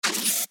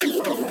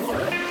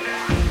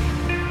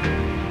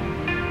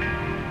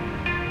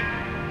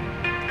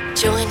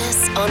Join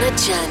us on a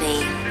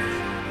journey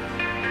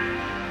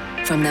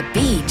from the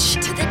beach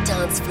to the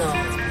dance floor.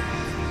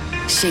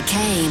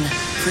 Chicane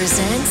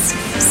presents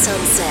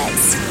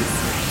Sunsets.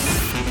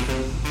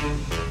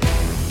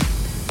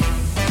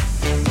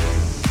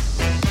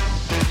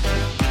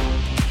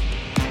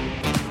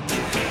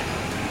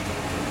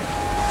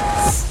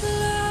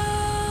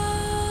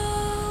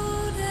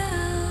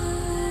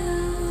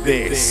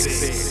 This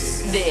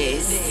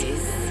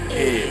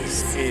is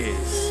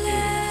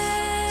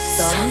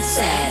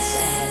Sunset.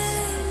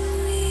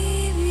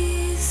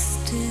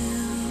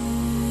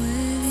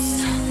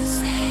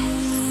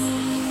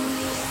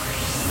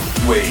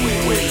 We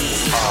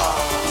are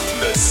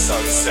the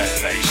Sunset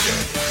Nation.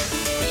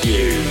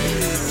 You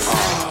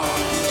are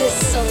The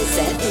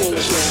Sunset the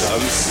Nation.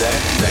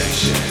 Sunset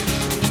Nation.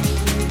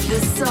 The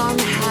sun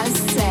has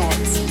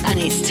set, and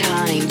it's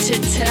time to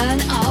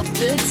turn up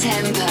the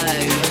tempo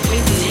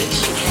with Nick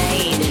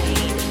Chicane.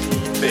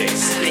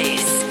 This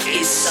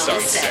Is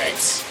Sunset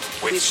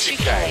with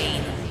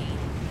Chicane.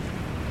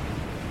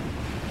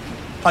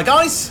 Hi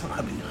guys, I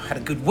hope you had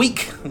a good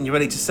week and you're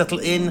ready to settle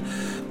in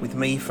with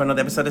me for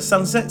another episode of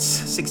Sunsets.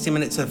 60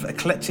 minutes of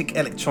eclectic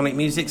electronic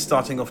music,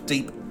 starting off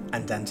deep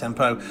and down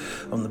tempo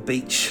on the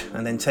beach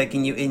and then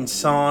taking you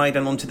inside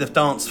and onto the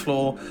dance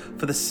floor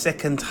for the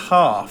second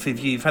half.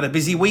 If you've had a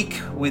busy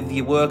week with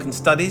your work and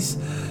studies,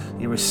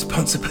 your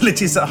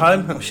responsibilities at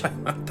home, which I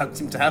don't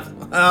seem to have,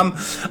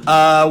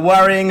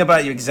 worrying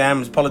about your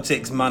exams,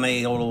 politics,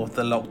 money, all of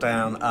the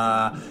lockdown,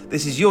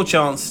 this is your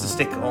chance to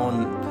stick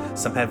on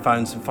some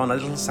headphones and find a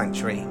little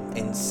sanctuary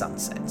in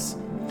Sunsets.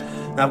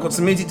 Now I've got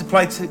some music to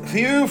play for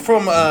you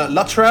from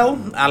Luttrell,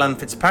 Alan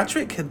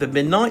Fitzpatrick, The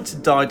Midnight,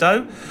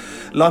 Dido,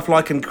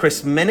 Lifelike and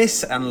Chris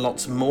Menace, and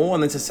lots more.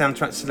 And there's a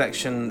soundtrack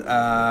selection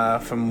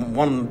from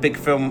one big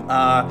film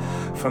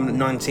from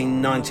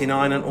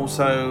 1999 and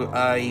also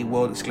a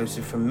world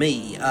exclusive from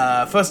me.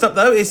 First up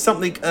though is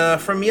something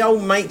from my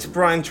old mate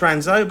Brian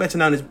Transo, better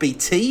known as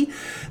BT.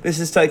 This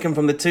is taken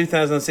from the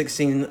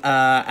 2016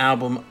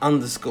 album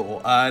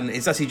Underscore, and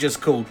it's actually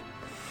just called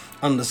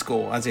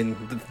Underscore, as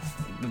in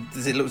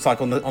as it looks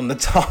like on the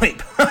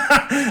type,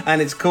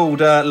 and it's called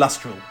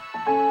Lustral.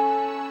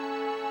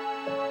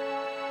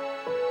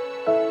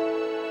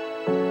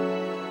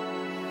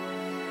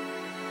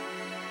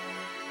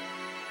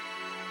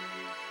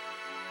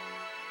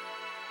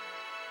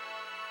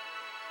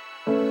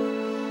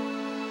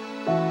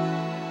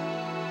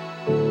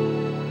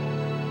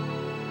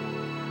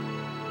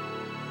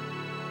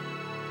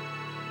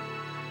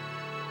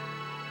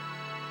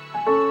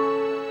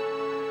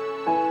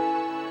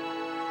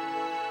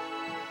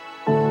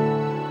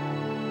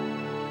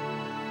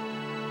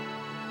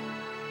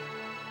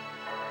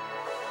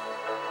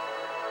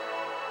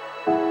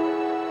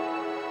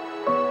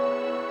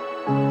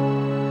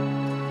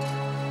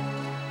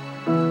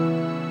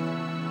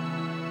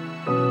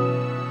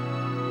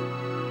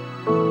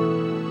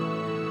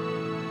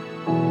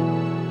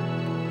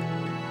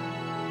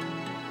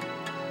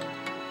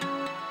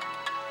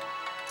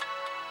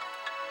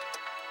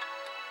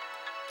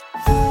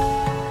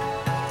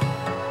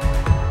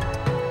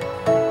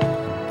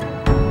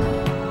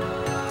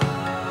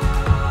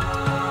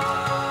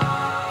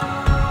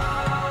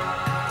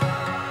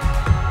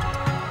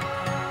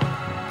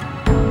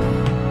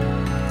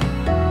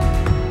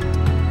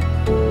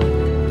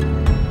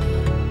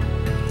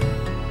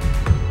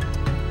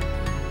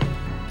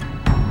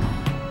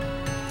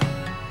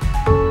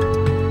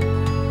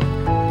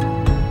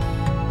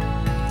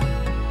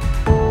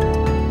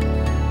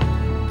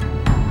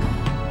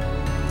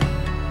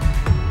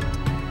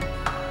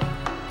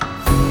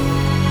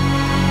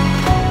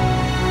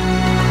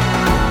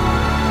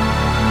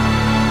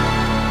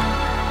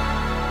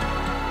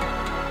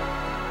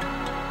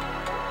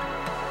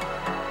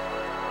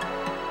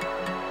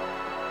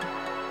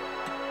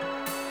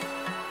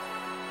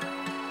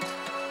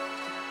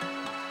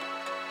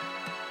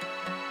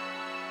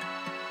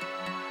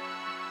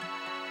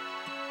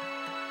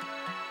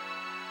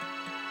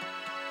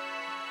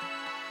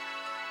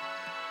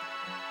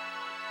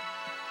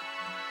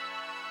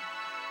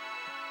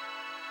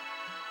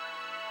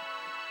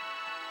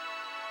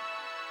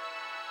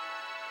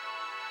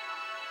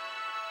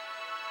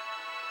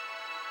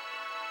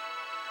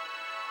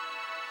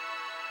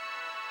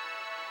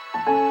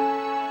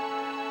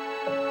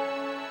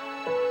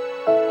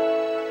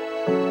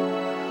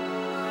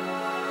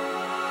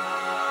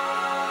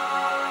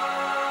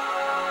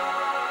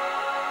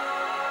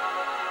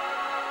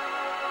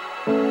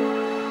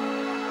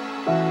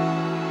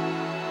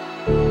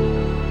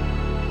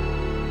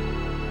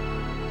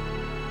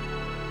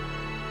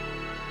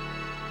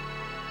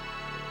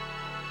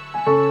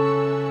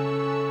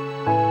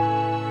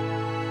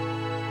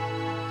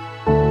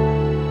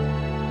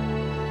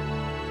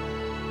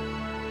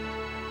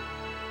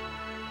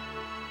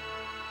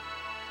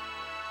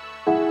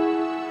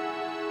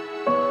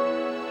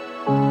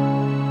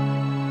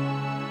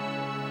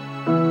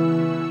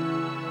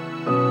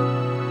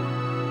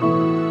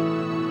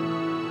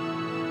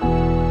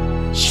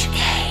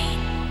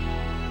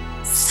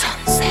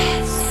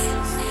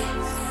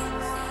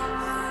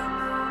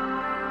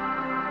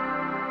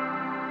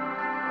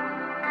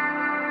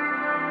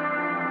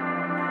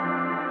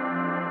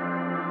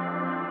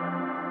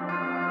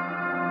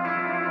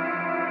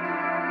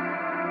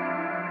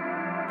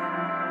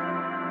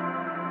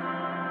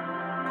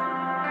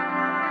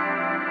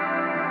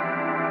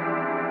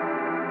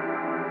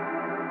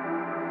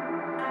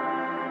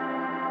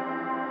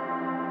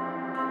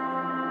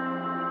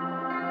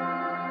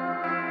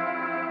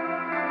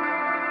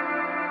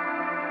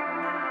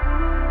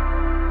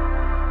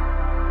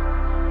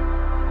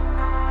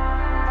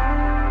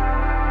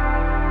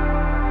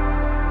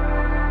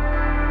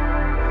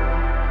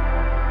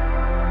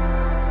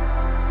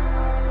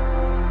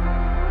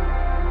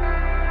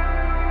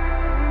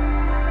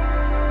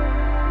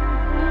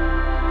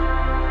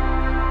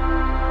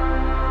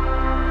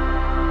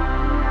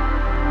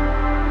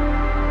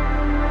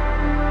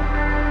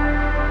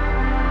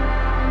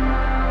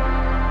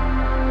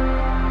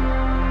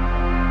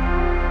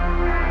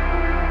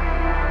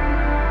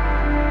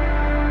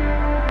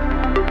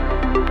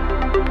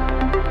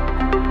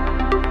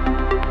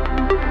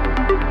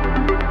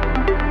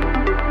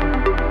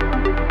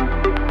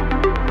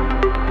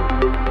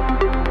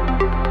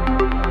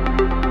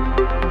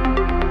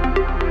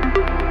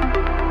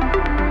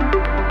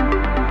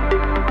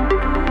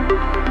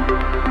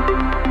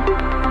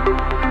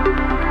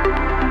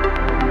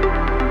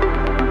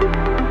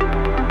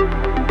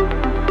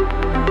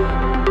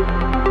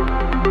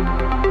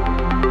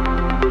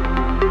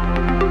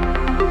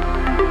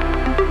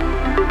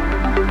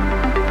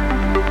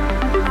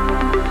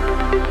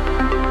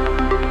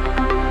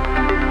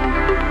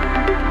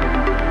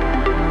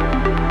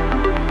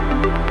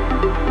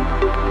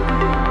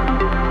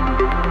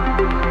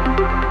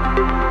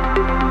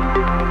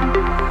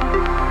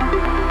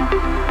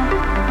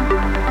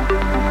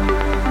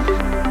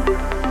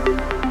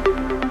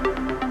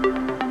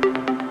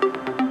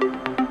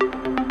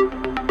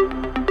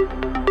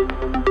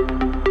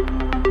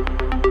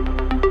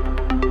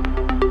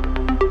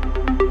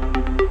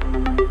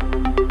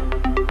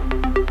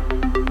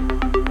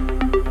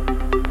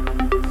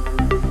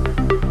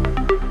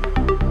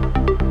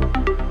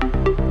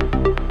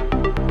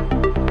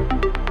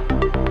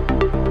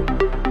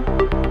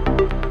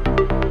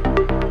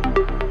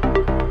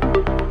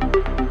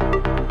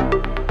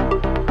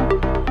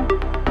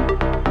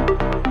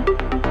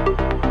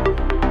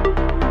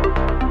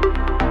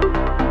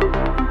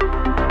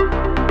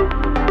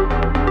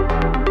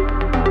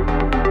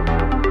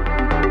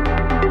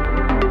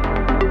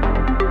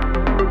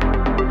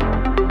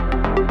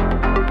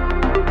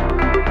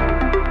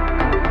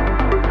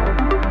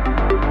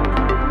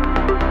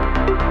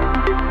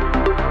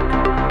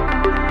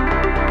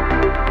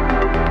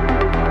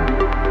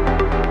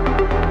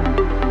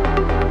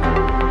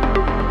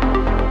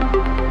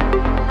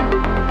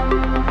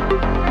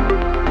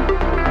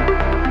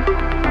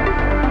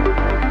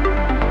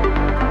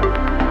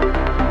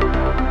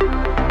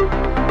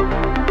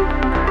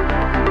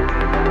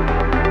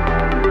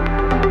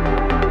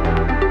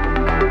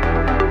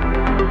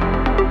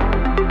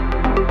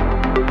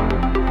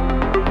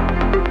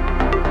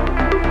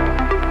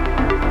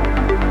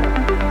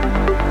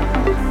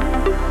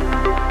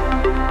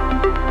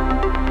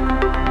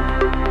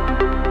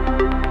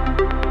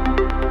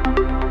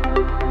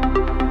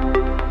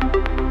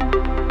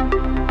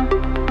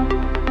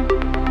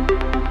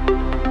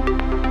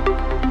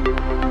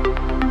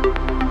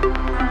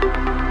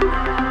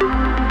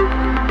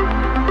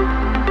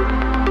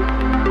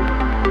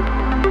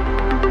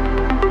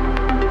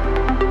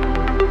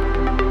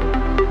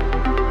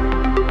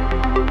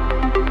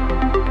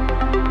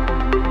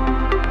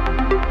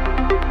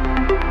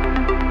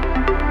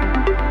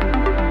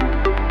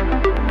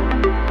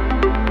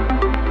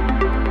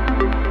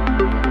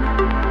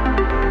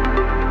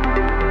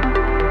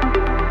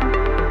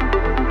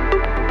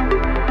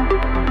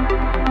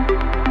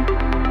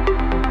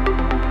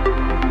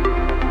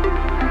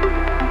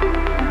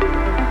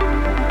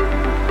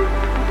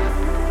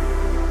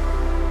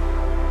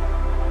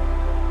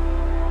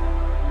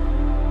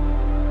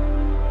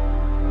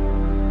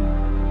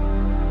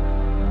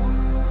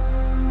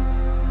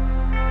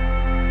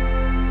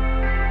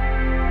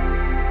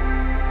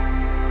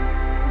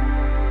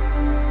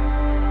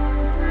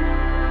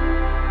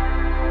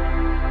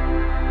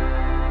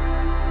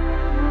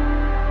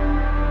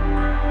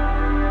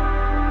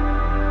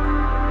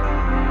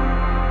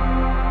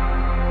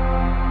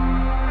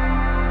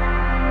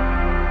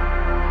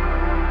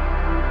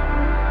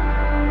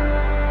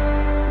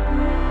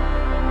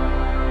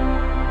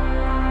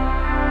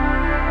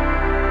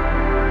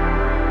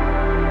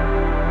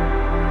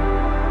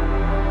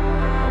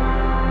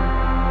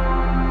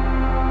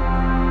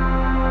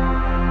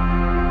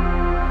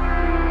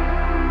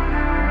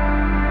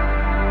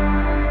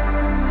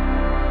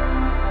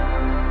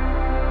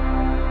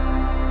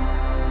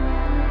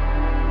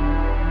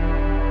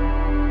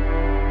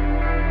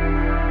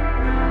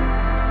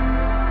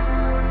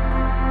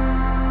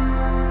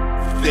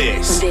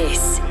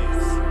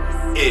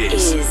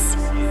 is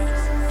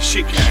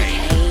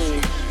Chicane.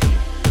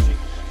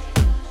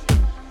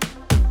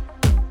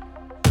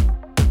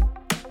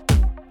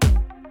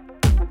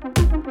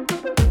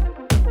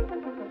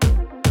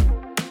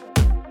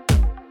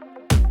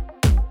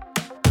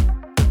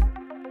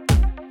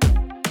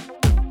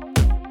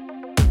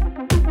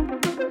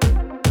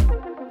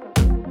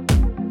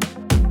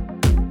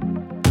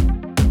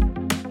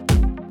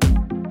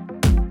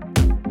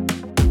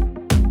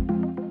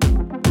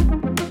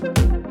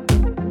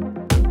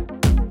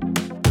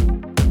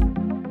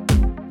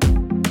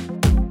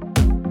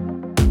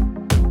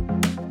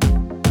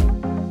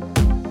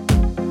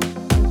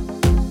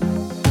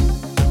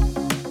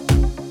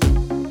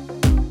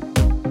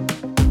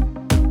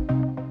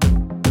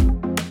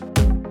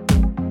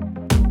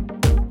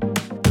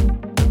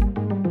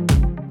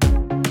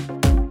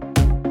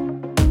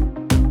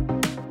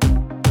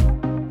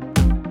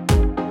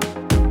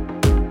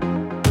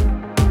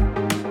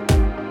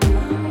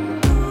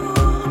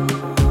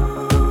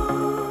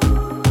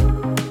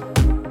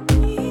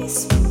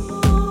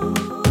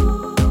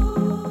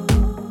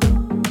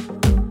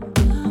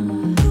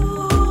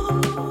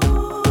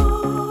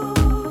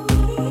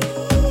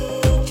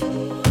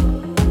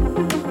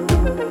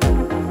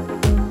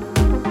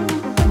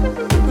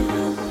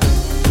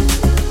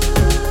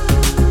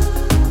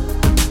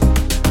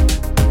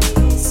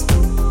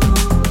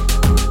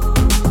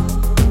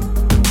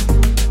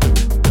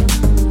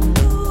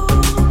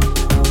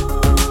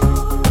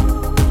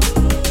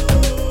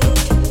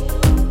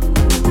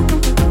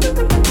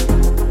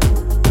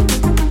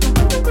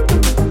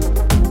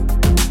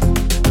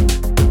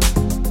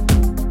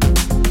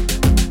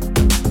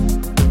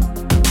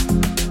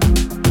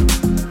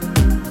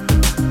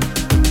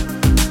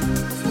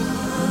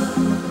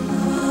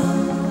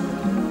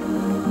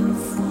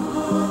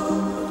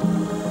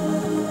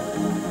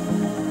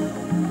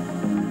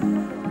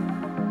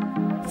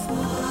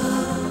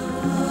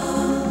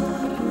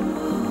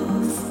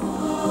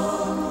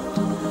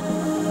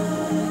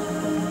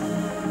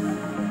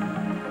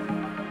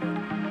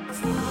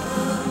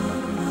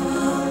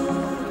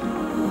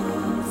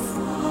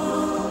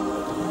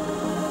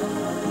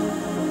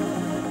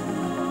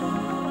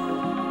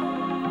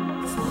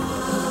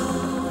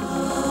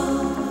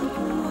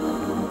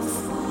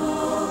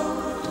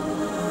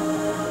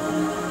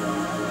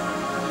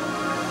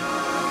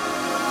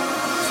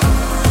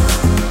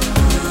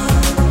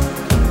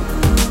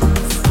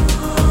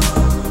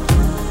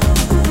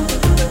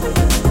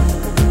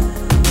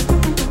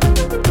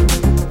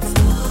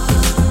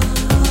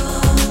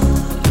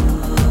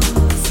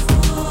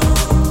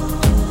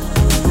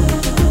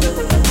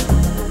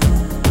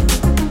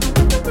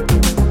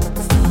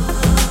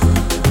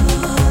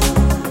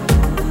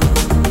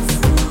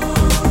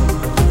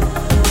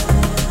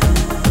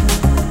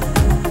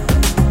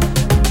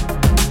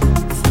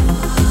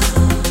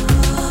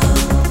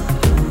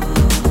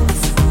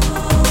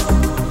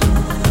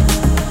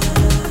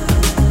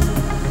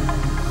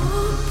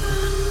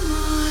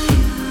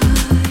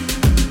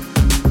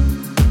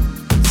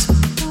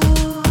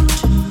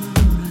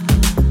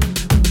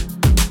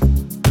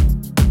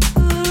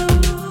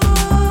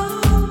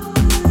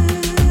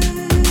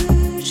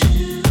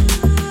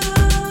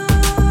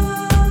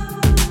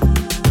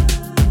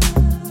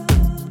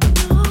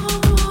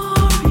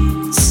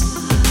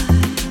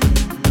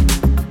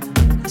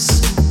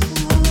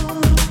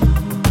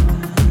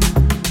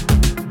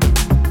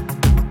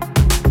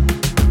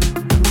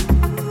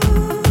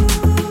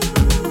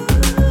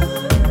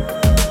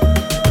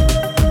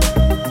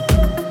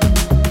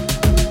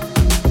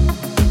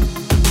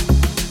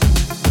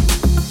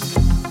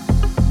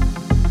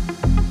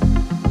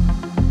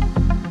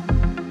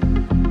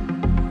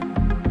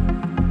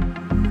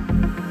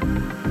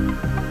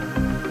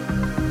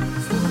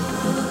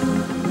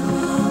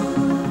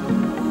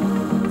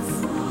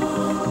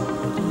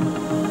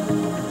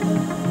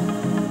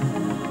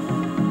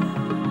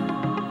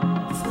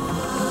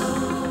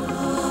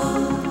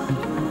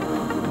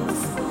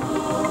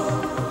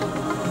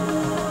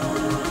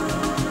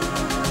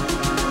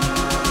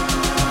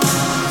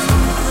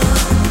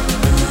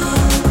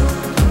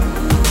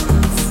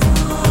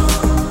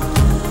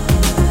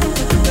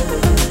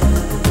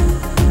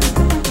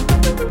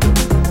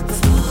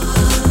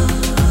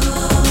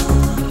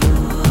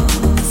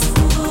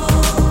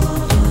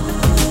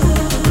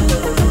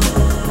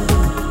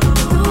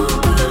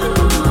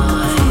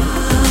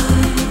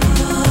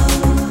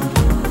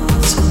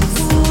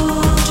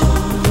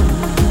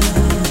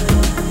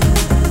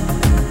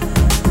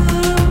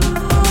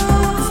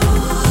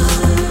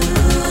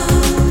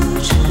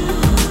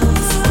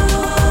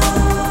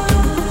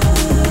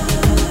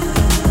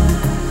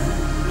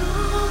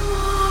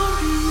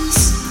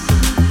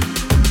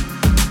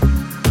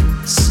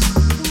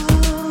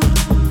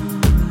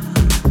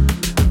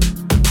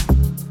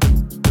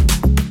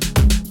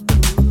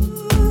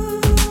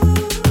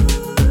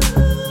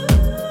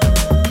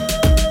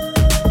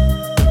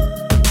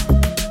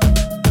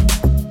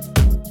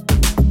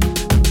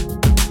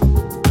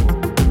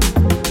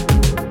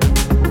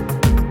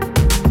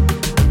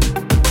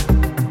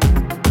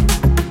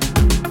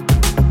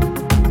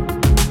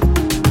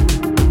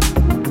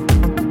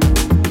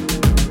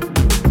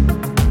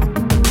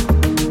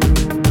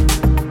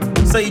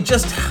 you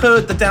just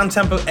heard the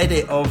down-tempo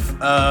edit of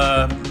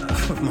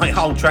my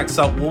whole track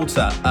Salt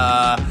Water,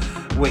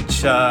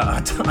 which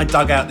I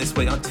dug out this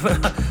week.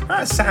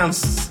 That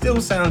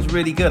still sounds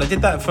really good. I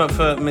did that for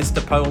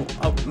Mr. Paul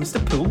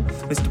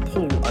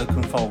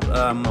Oakenfold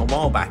a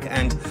while back,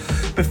 and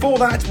before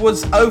that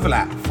was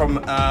Overlap from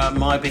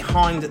my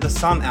Behind the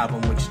Sun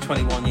album, which is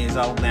 21 years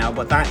old now,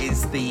 but that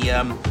is the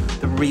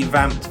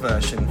revamped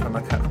version from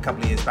a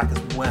couple of years back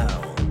as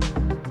well.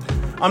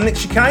 I'm Nick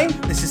Chicane,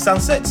 this is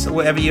Sunsets,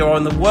 wherever you are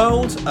in the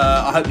world.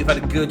 I hope you've had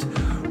a good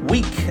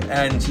week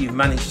and you've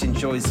managed to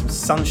enjoy some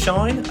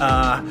sunshine.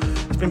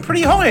 It's been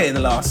pretty hot in the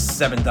last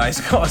 7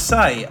 days, gotta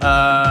say.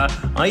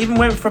 I even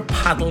went for a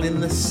paddle in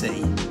the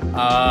sea.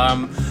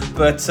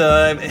 But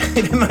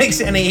if it makes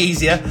it any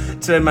easier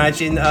to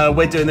imagine,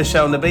 we're doing the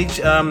show on the beach,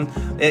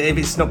 if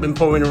it's not been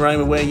pouring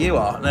rain where you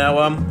are.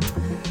 Now,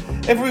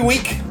 every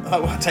week,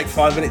 I take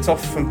 5 minutes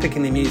off from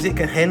picking the music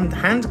and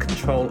hand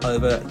control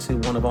over to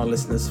one of our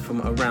listeners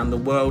from around the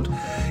world.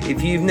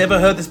 If you've never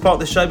heard this part of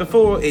the show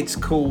before, it's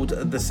called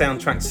the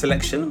Soundtrack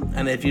Selection.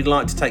 And if you'd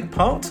like to take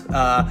part,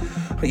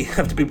 you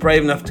have to be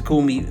brave enough to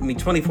call me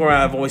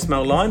 24-hour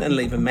voicemail line and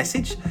leave a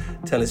message.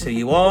 Tell us who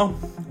you are,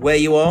 where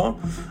you are,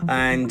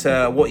 and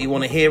what you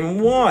want to hear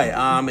and why.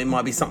 It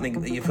might be something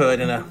that you've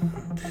heard in a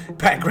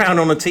background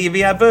on a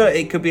TV advert.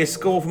 It could be a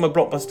score from a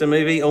blockbuster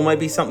movie, or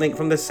maybe something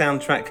from the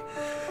soundtrack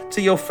to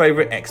your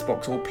favourite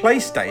Xbox or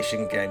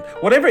PlayStation game.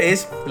 Whatever it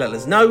is, let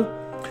us know.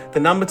 The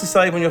number to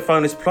save on your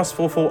phone is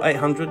 +44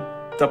 800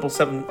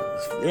 77.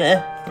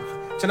 Yeah. Do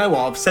you know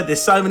what? I've said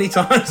this so many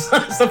times.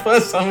 That's the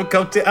first time I've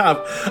cocked it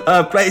up.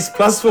 It's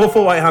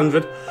 +44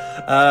 800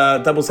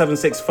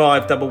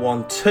 7765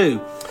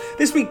 112.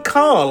 This week,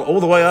 Carl,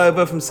 all the way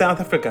over from South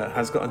Africa,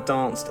 has got a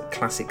danced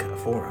classic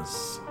for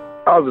us.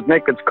 Hi, with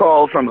Nick. It's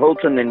Carl from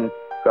Hilton in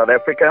South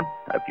Africa.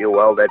 Hope you're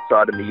well that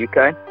side in the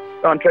UK.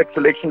 Soundtrack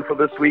selection for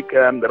this week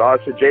that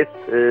I suggest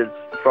is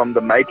from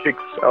the Matrix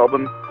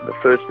album, the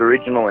first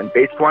original and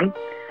best one.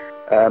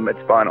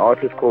 It's by an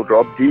artist called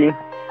Rob D.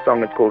 The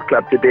song is called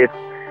Club to Death.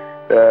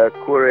 The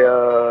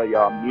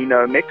Korea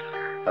Mino mix.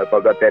 Hope I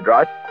got that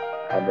right.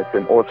 It's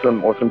an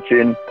awesome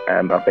tune.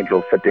 I think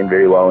it'll fit in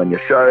very well in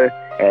your show.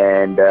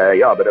 And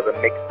a bit of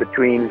a mix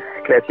between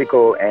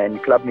classical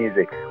and club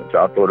music, which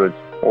I thought was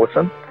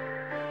awesome.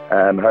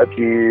 Hope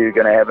you're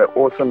going to have an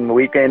awesome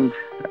weekend.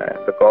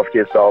 Look after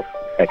yourself.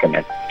 Okay,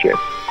 man. Cheers.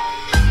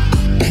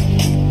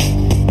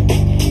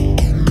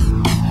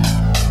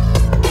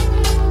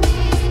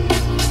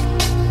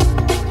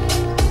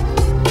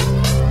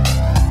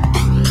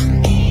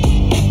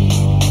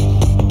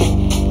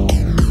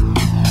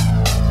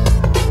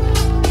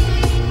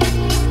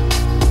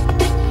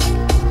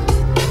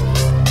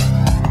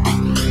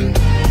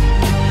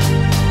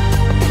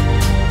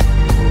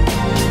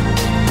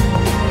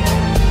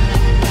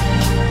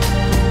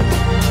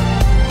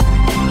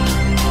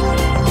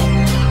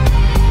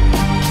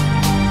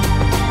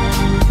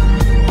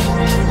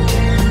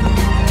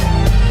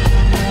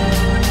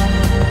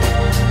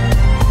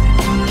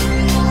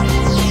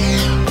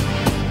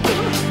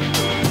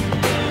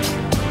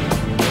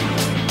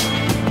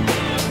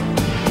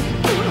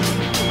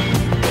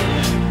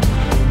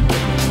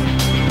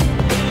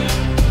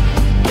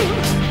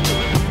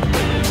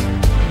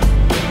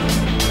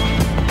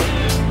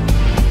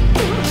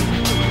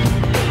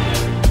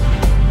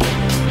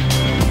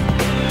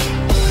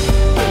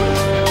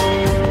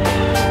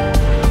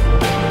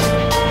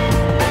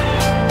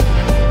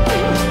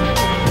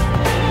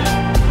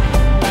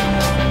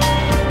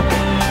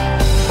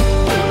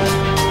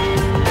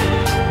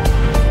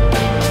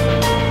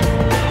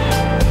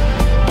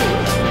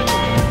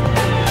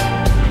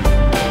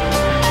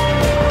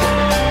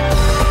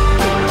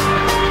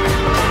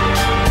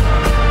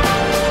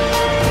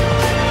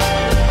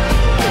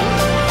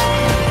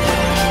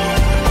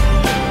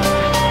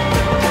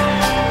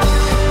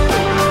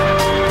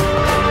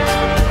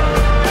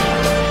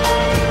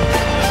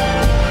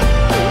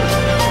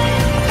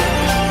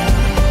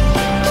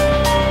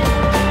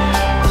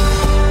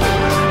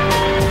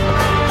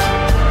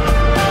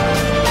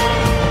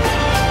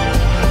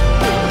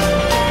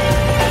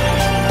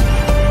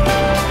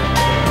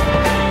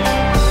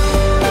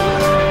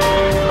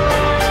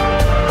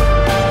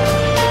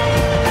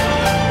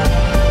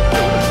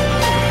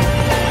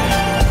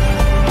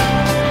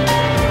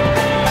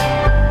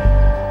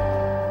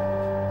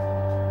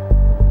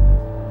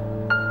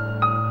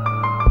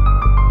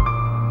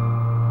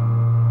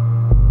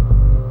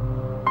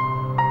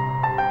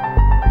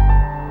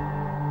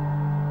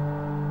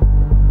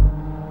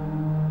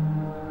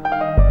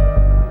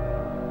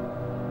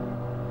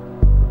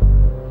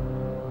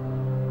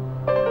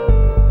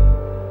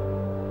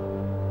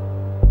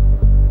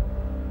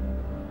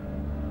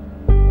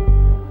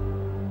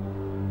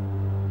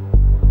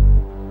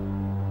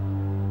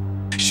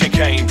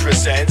 Chicane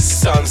presents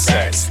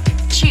Sunsets.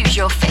 Choose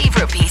your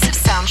favourite piece of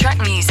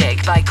soundtrack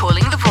music by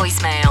calling the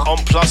voicemail On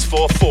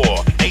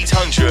 +44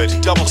 800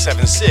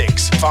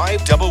 776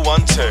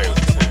 5112.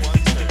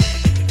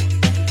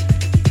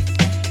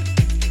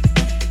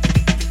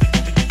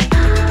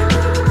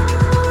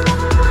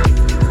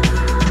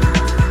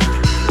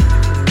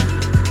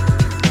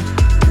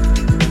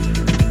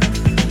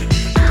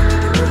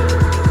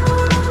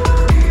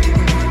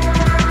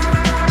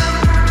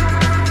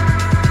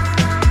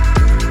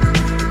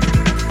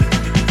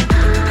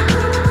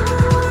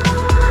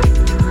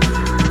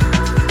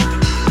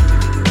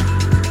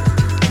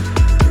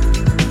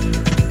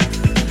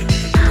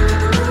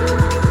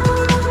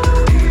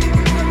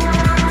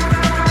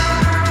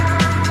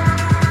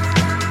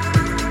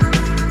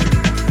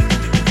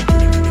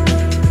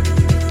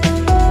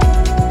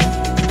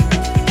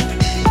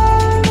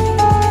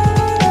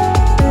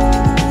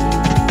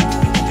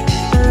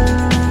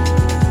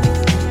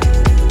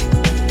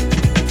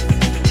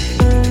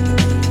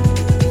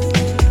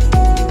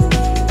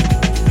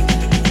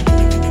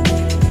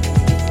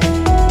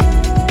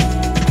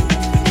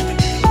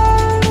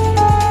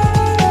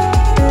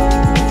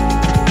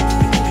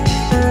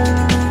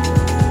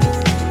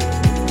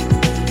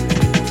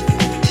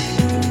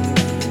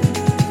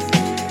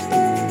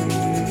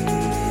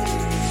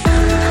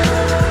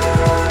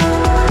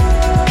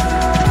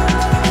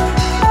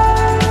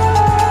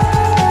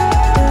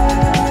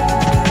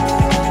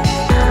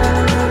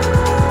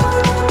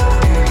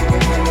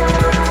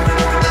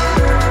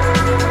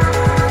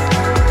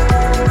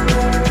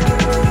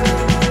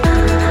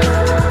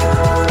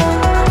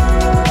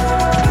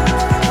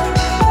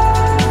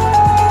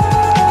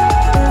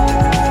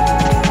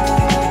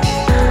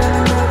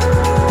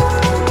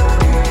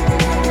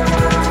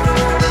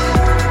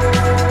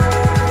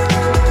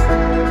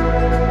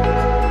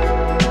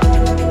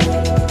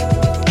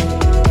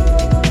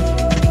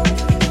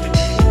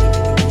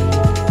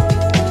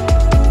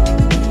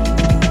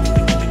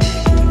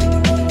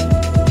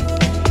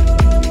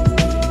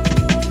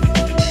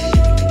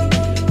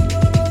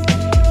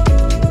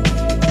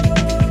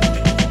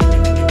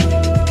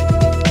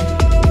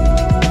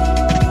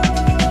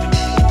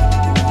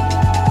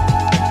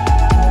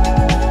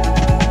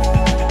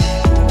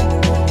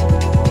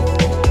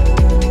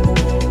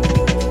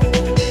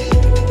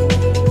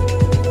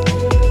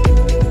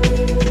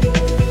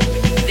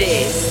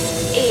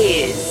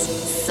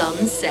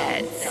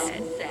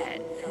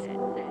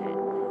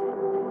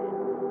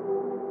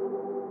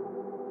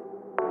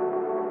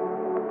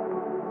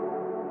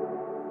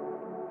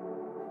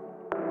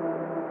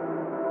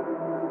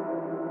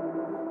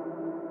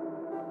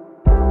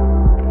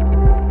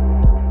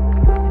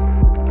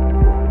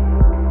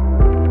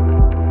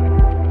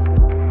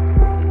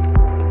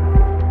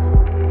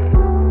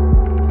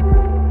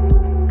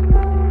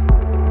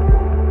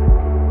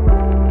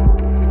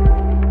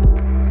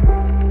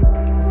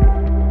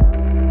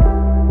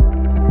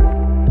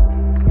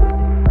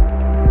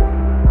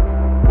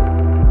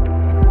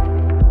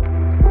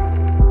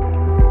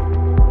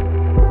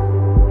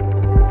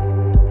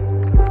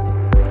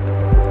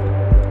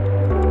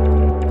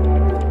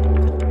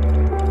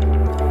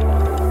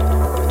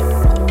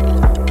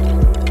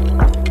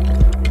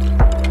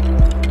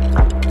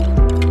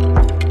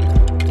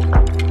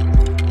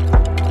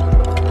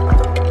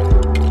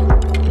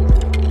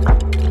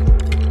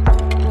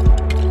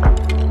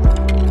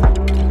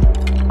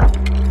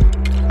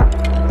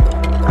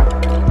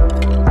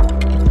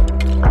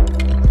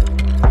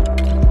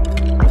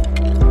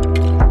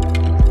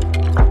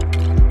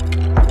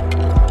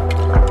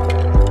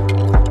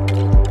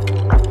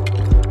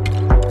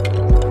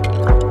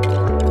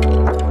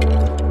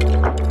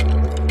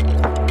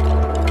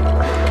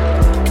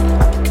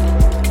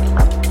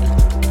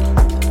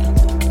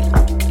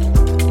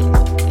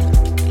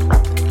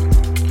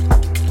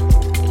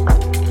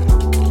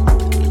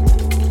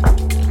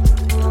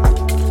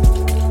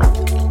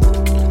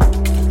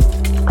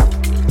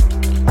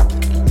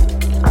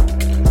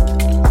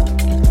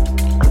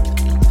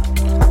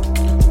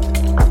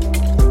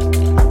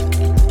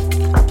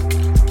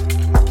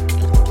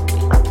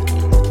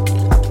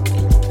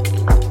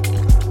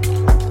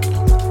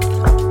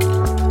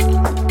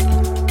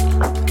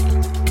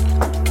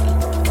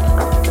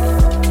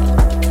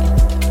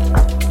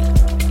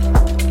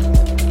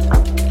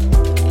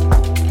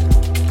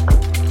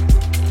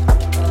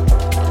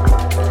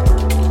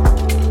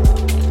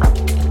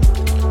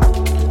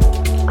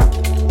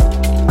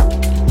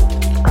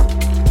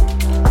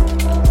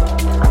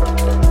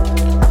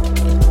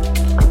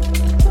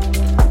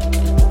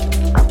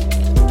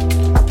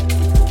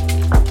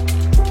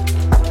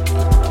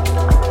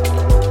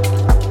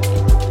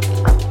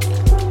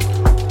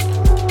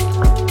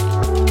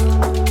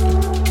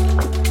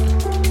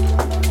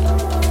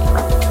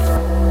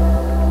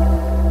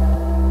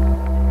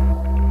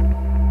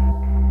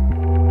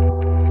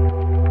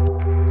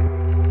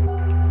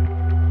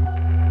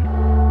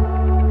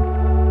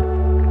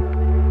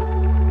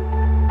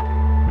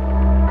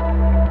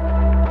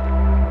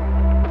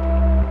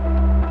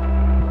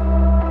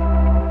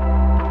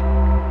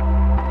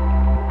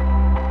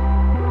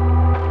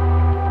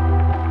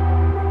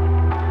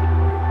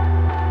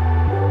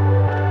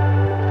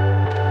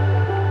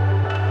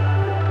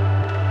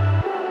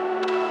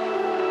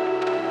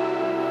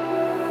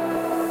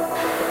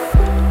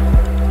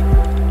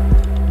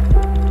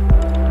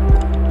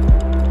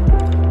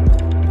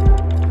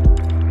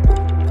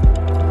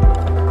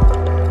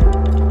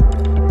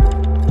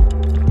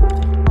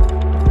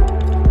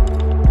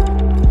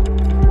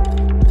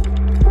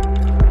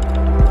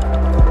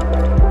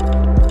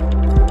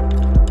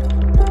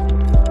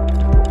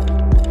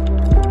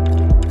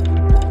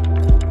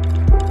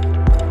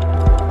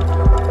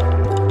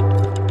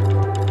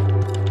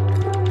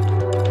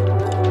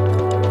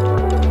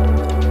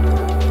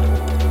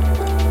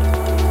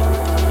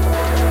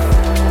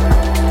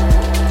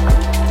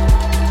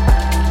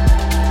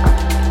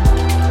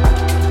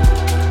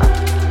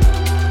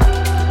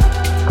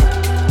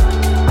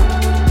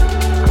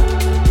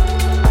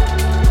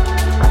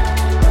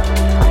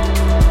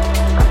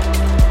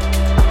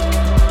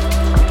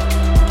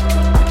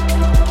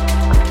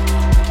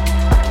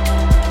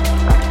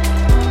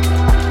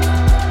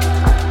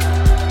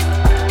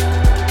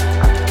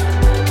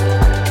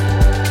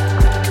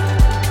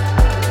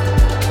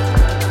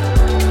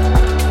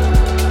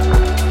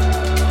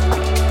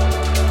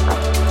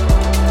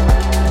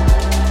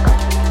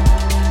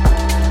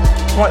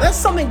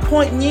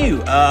 quite new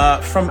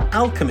from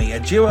Alchemy, a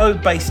duo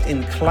based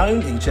in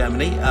Cologne in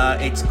Germany.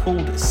 It's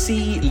called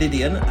C.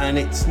 Lydian, and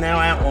it's now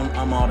out on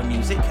Armada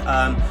Music.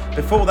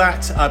 Before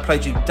that, I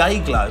played you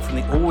Dayglow from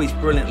the always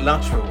brilliant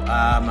Luttrell,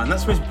 and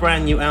that's from his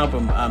brand new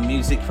album,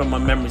 Music from My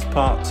Memories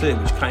Part 2,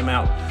 which came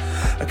out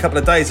a couple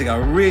of days ago. I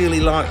really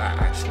like that,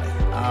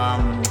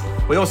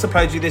 actually. We also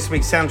played you this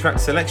week's soundtrack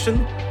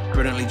selection,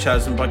 brilliantly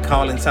chosen by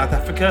Carl in South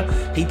Africa.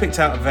 He picked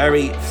out a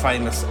very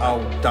famous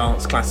old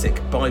dance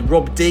classic by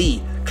Rob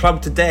D,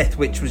 Club to Death,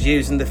 which was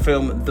used in the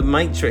film The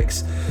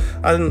Matrix,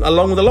 and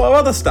along with a lot of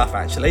other stuff,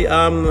 actually.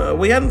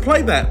 We hadn't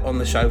played that on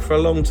the show for a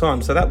long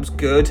time, so that was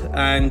good.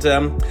 And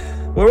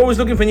we're always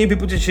looking for new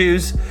people to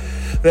choose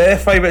their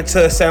favourite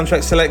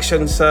soundtrack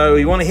selection. So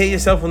you want to hear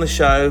yourself on the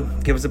show,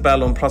 give us a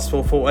bell on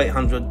 +44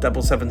 800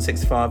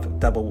 7765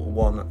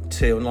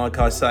 112. And like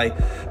I say,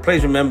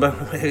 please remember,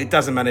 it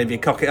doesn't matter if you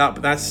cock it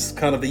up. That's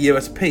kind of the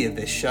USP of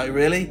this show,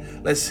 really.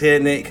 Let's hear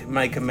Nick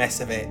make a mess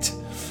of it.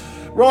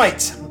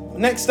 Right.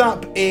 Next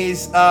up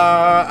is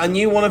a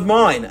new one of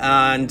mine,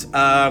 and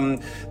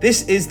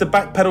this is the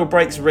Backpedal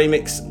Breaks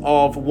remix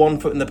of One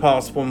Foot in the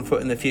Past, One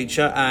Foot in the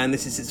Future, and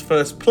this is its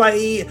first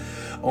play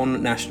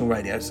on national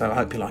radio, so I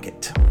hope you like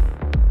it.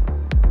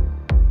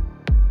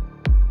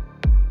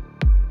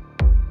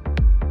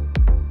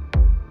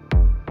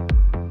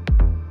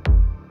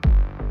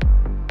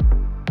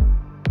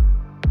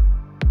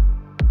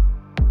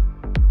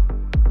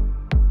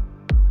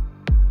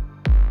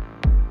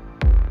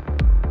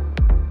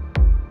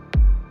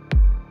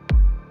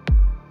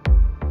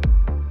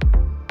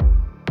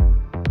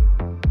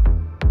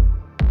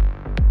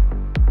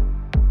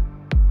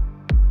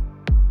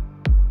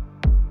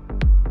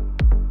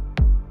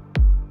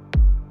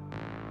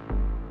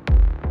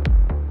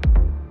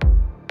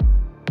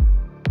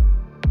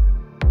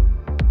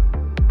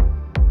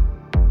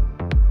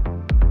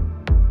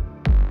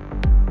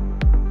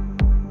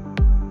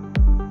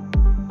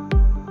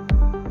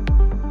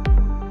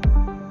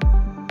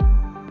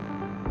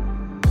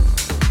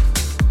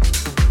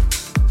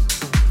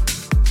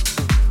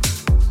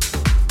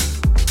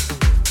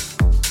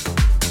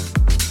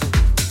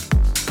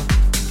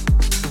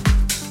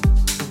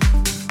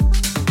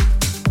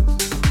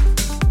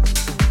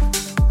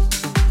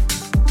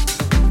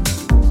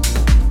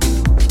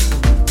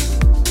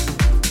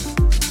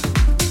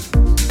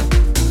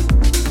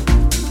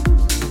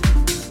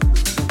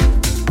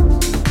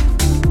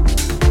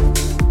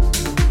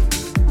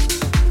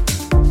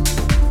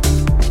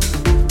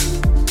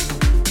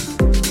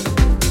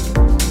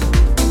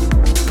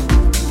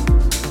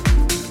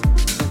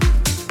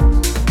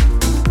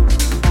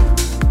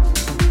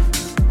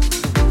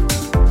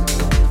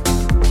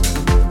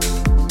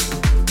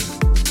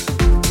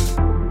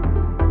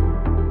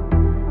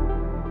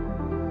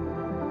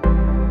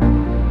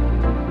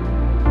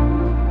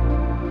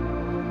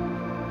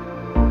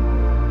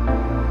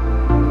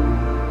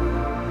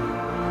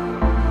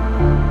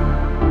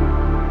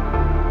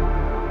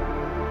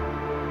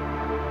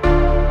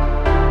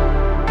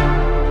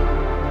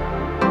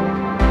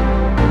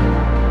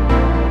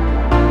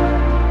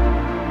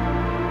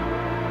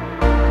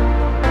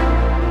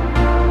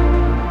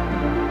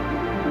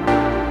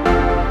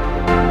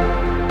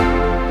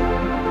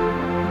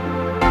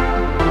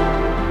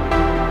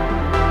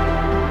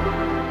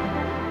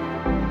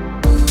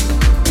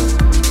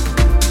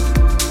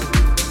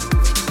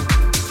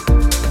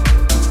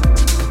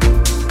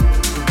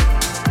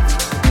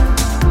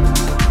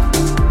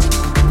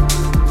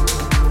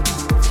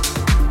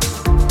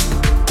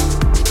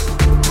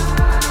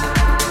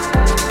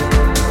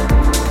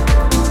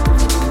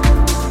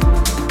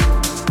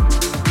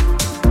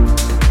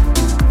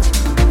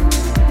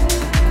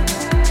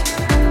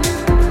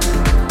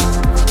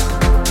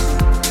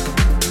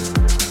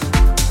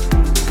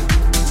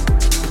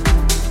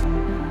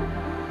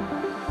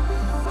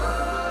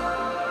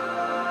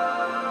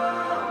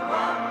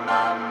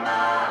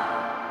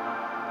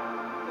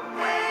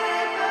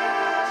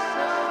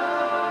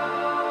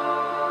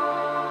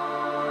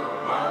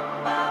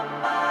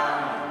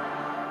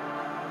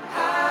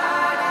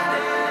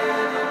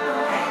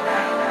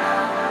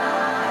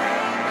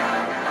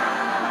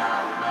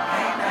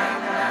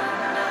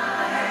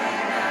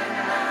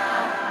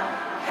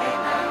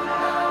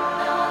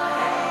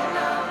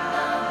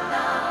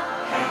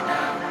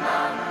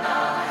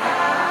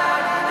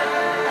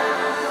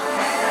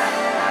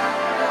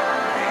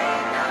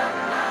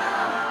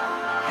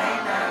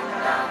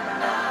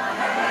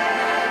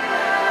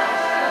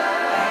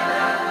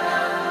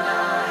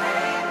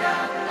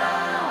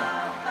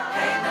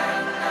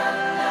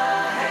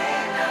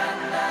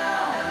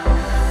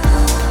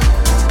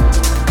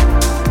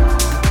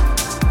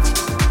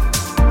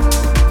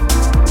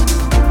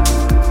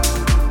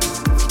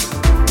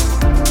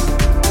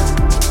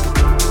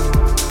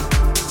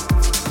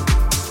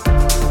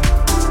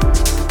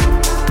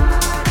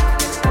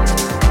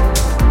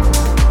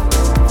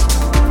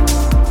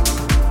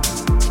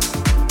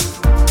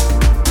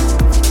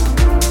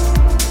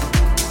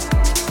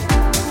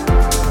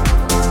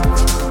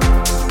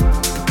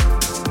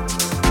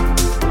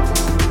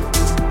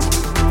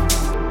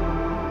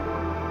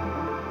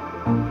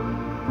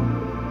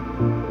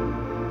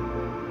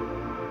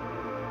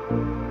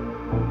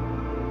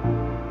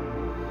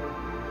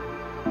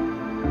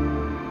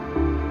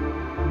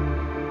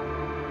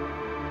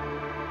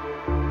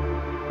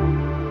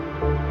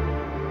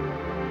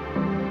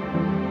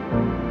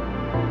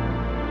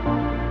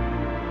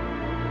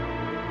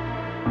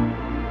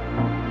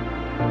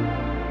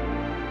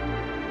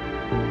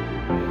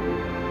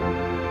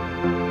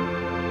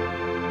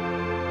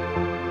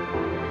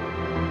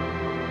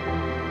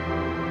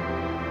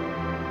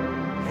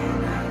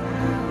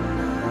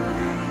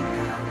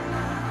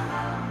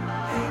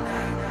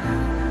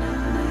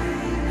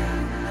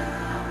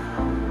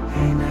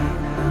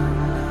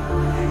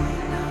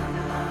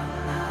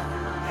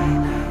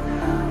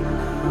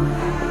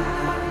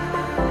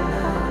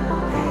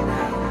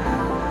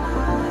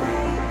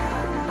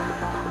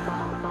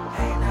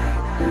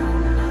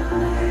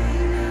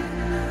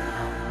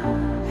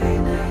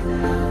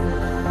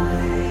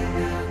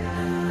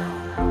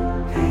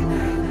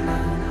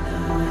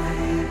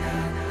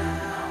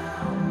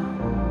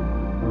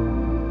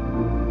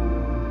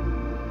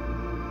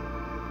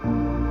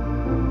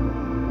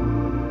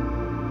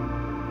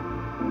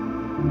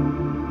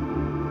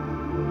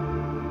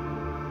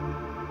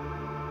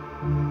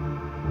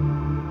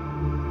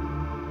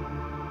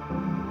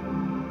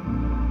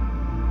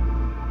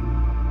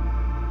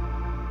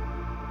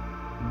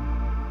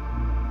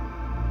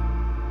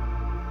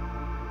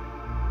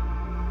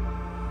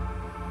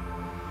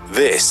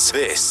 This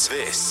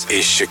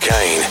is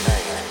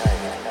Chicane.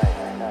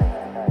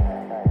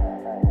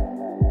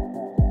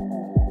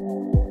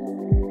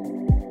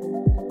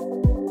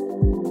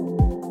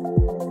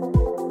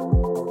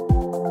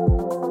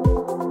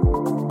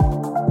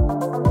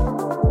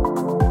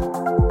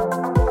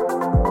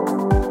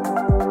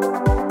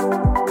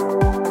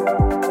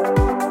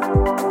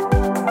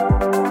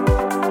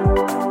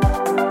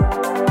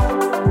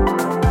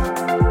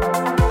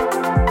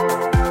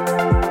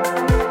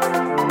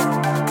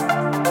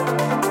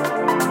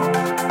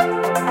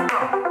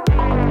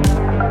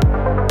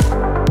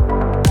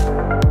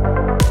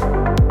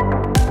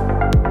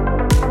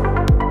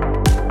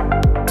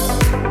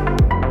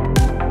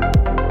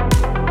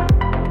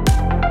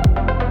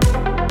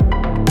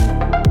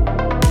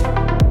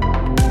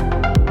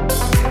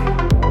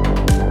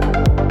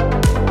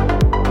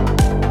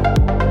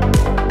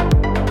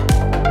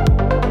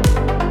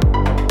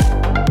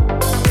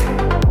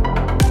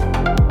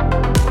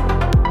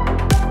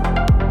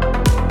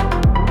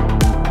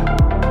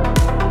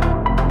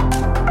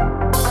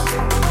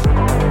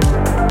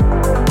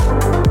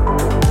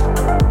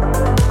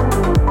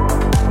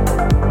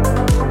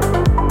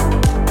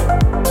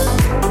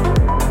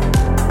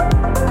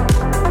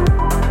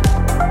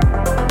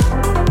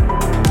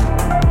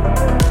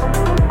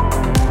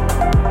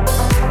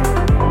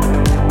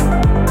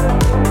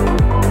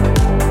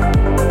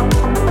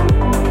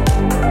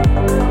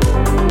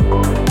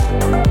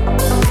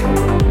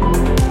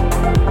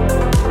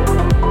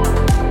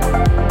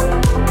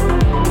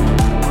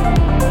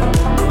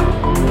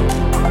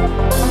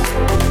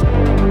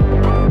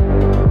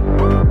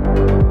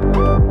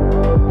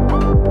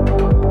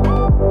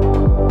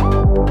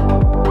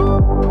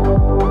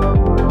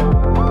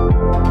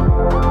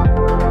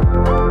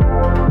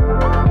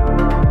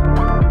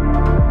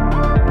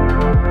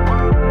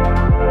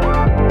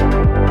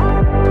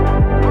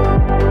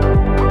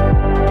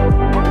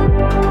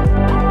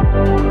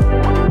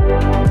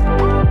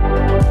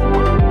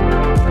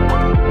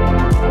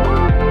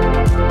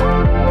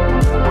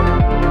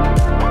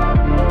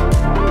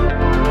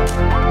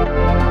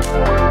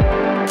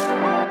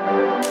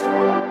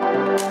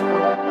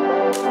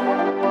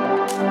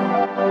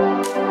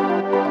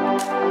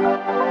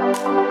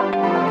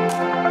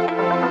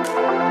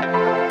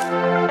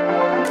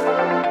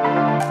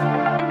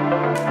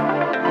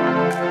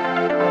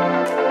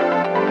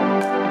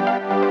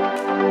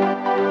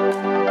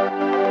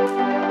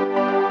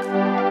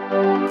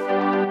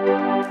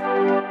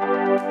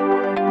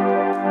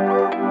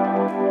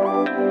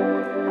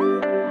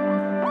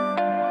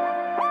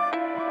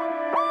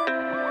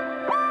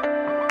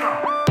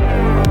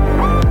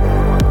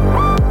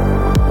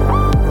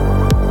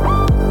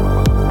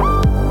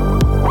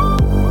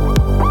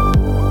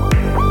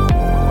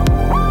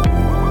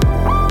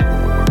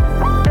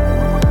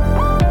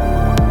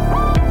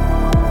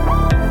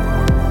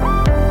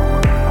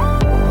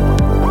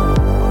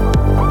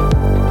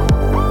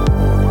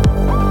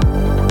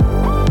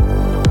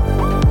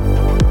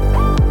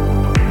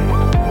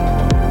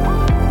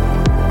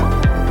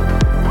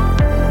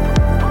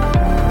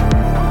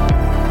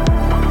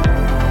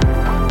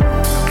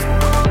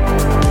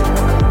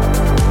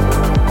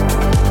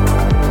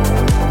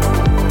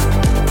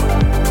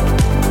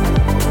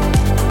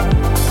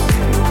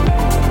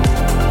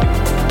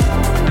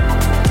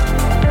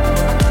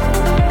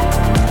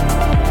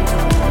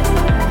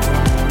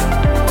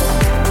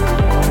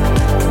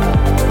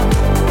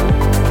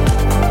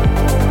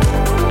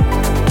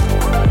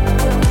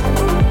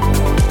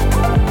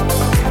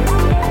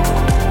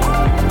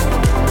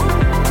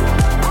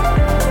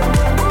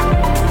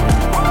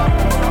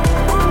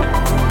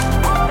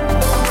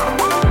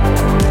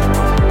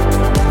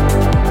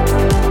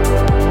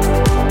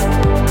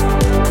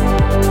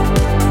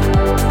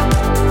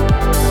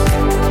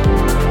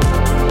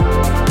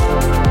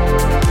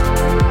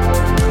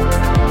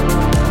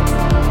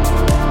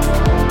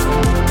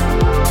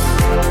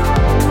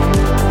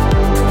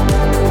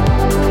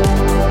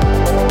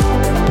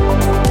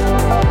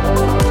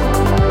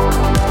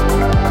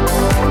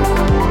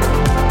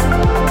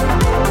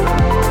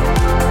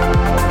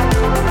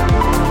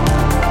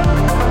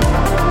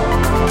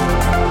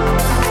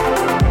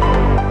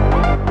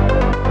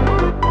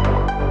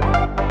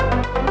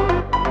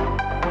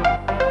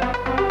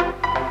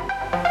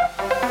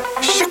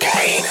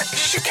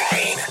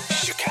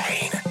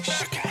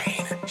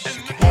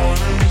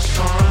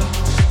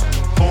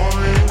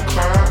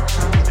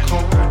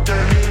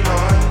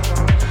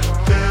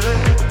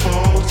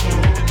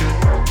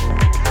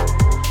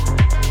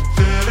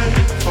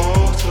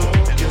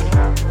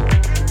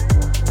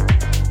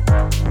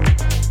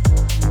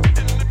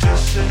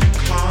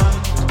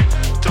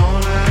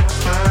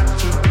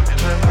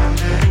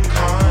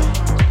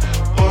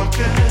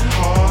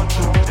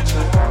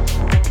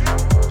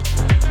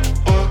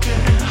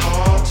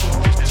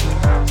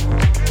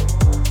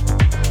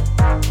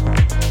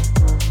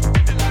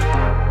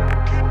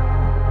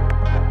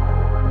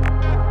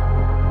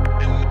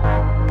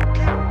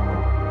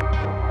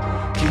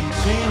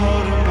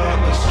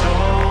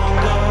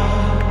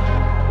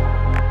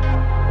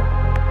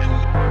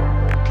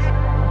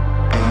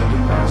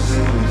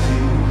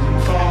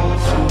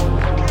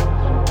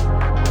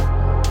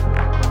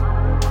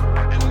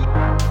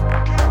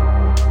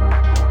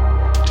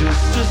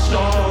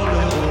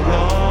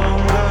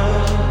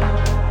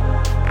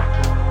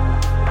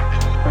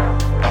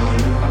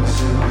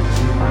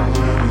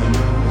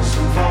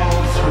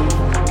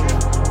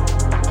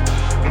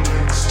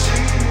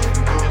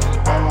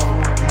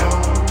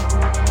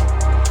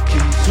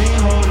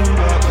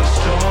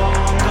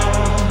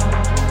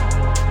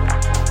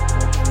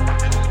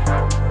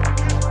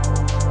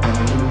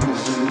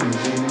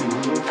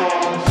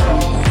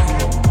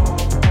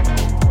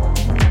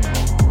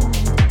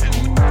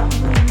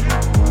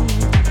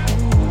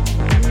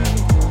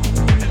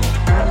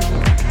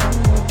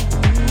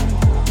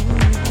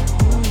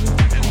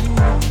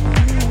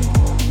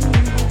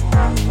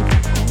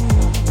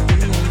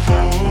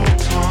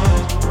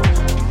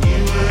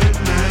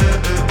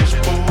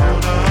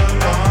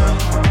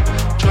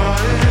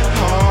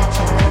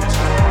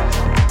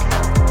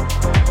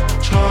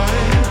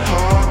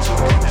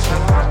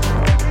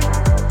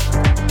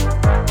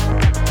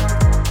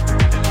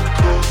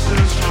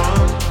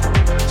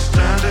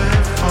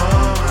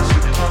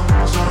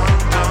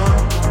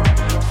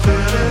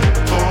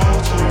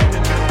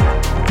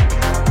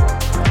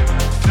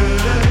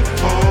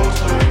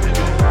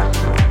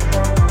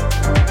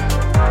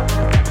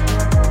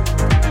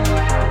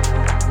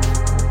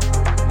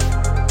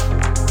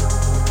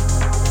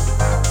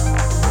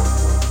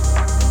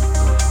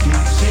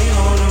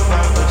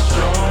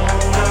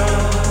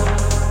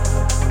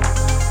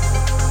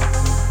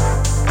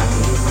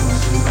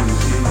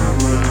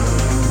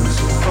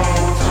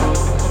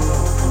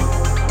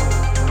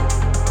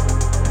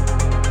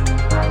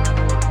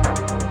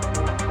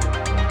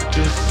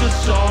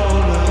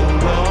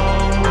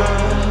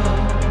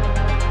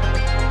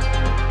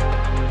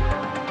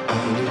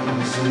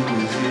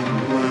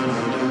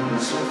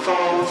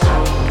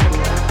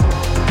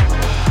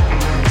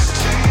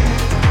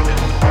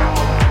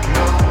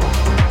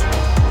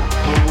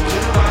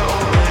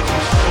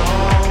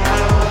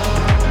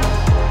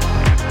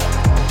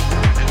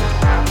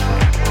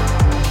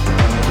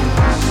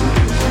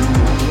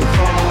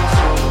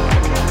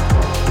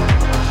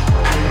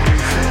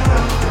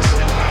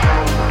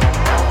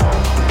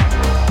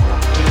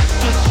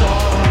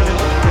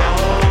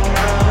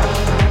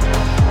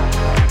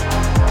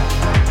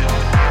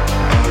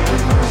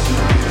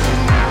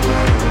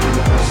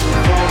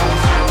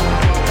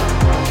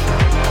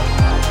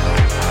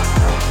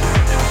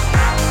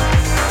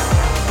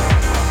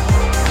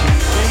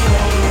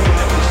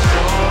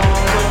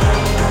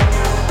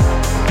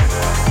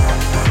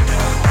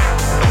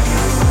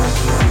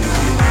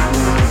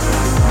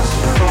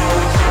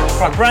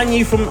 Right, brand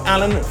new from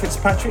Alan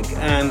Fitzpatrick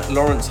and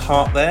Lawrence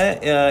Hart there.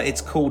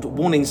 It's called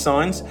Warning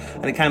Signs,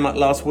 and it came out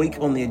last week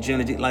on the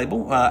Adjunedic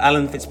label.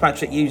 Alan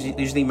Fitzpatrick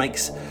usually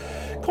makes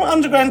quite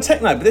underground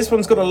techno, but this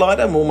one's got a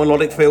lighter, more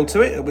melodic feel to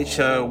it, which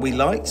we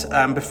liked.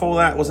 Before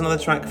that was another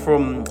track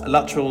from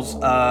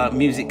Luttrell's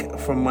music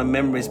from My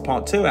Memories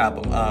Part 2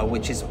 album,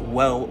 which is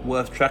well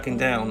worth tracking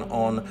down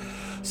on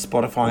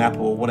Spotify,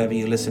 Apple, or whatever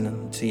you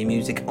listen to your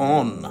music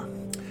on.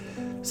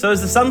 So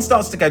as the sun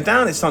starts to go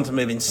down, it's time to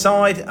move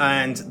inside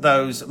and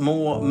those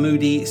more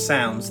moody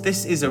sounds.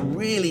 This is a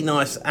really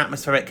nice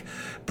atmospheric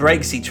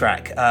breaksy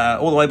track,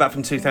 all the way back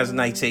from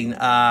 2018 by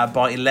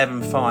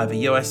 11.5, a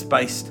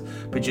US-based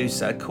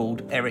producer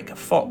called Eric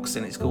Fox,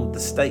 and it's called The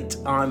State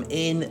I'm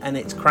In, and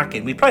it's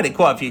cracking. We played it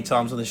quite a few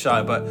times on the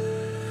show, but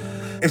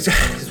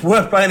it's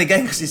worth playing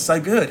again because it's so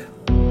good.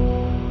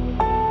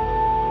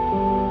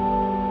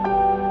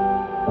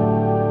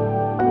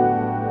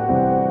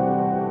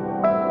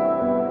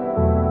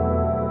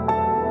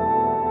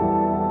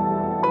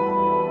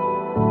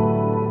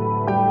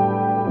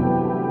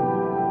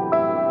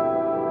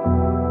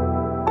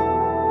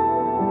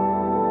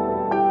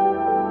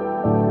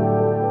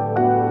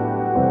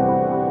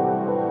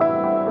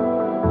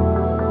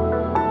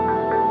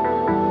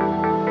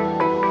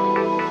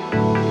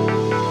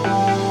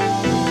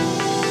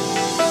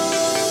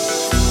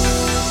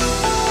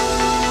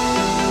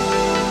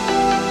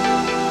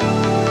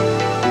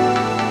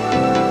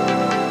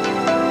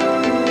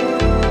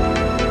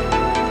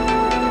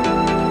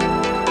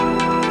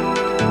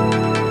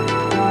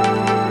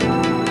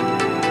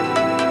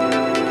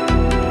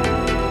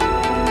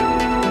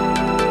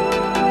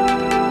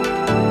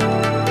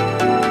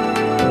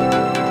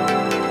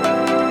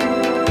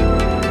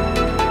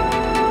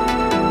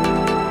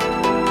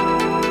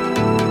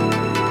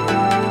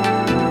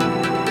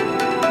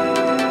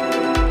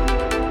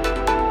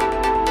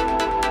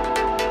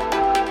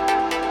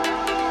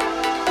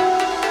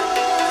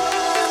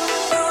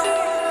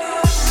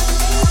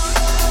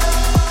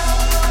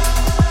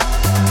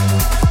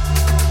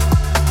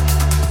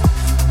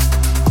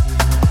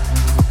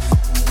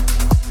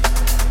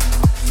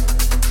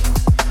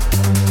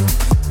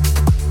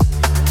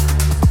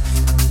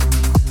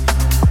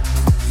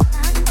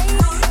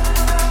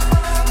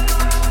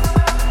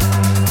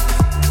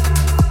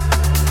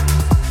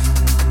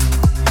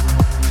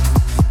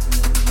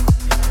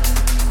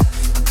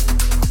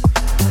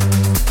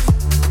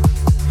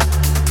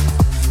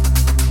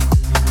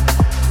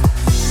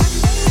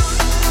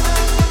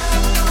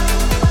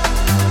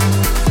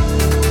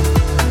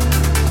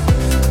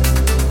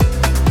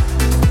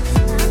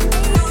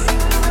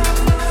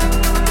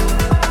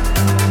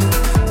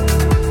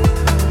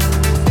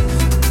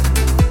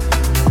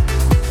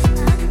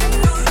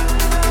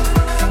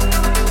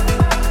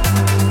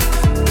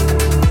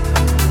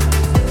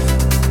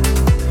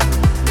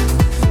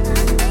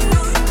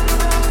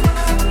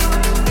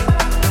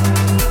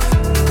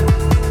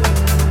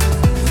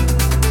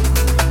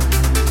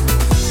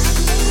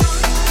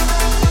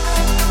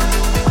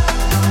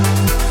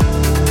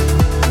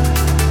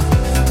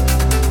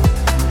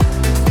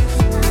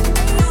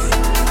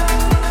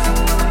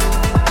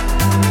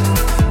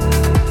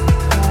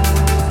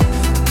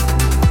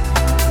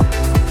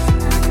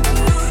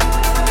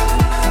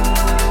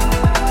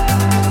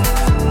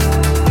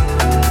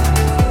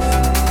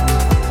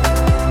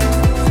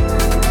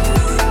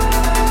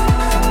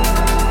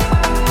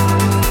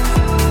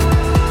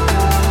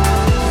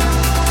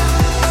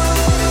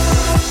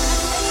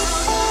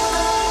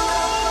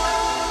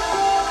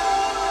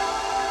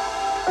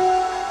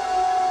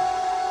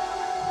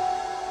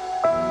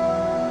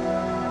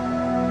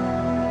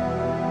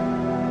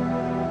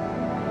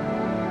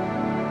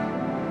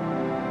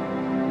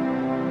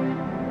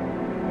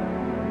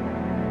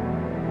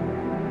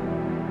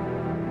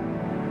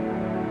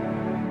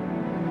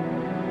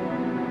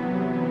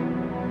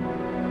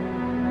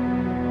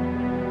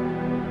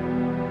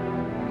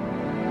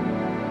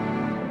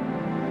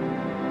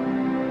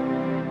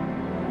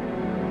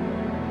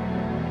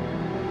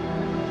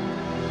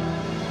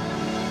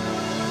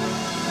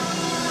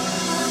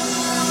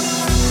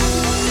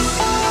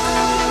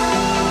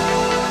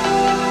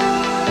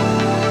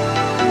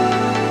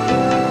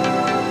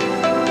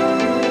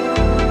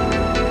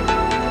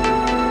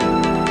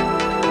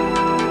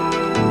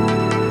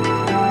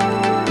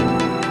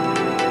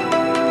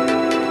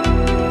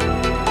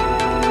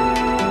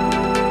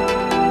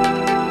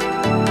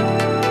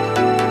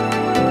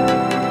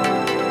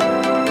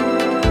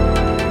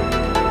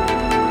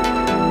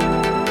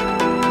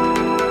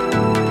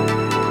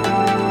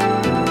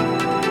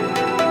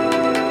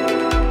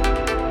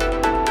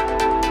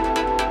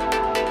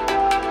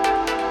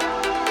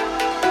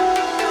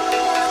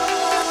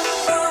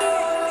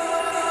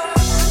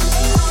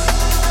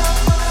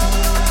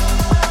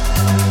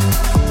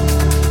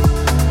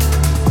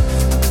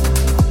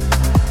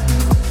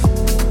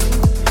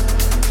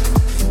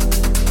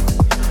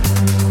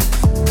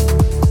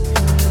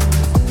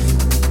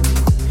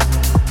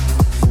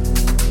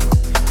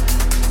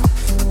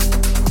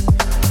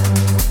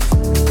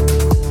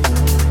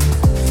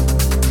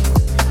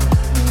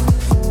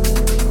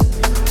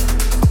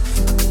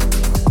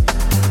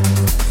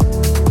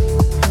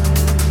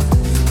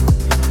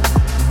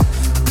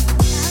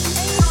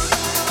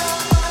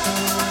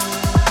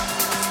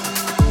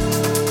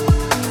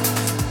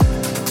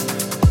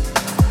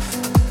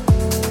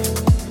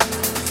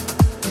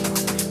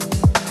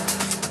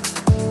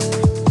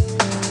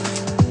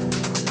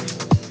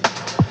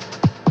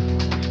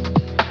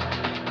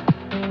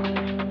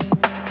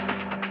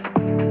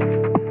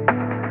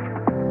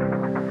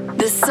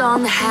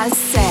 sun has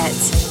set,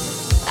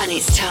 and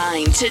it's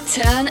time to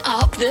turn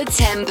up the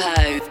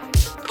tempo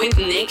with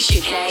Nick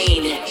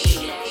Chicane.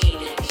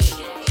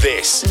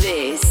 This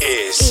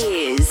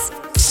is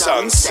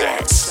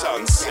Sunset.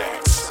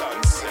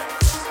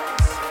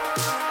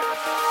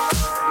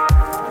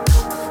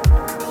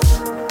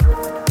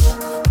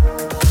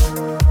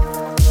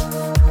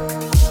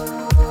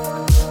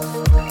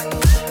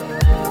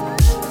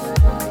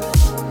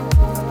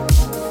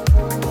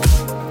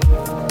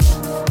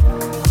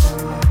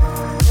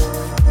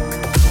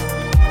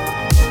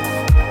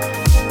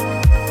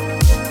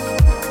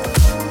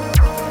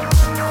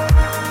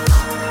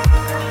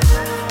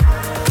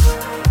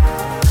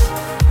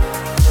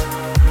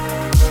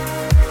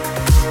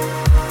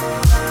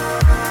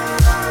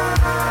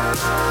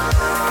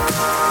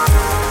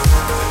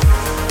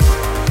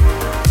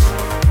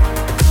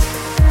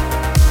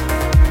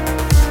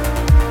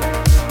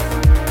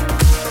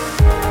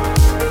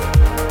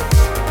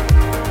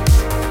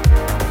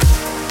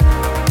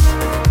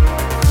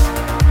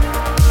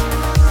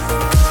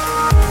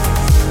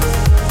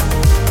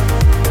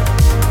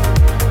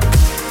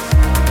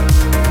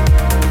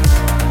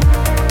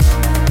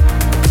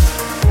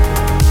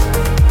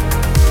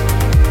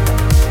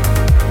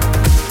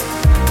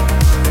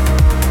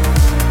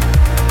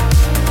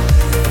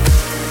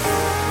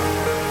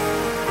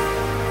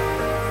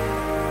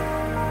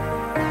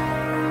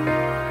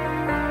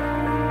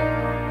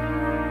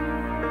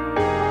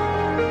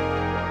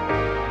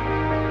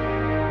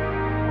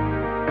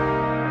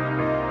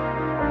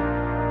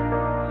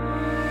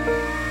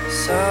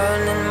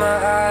 Sun in my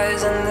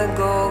eyes and the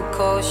gold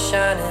coast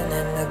shining,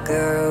 and the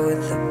girl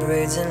with the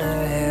braids in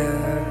her hair.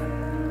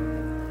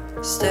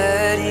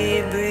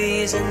 Steady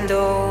breeze, and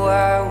though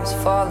I was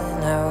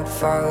falling, I would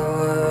follow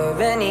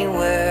her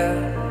anywhere.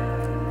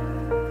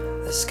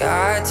 The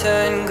sky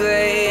turned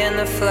grey and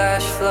the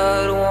flash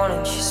flood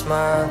warning. She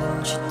smiled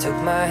and she took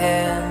my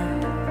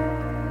hand.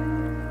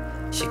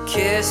 She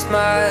kissed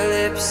my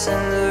lips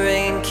and the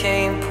rain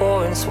came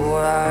pouring.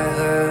 Swore I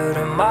heard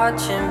a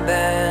marching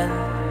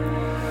band.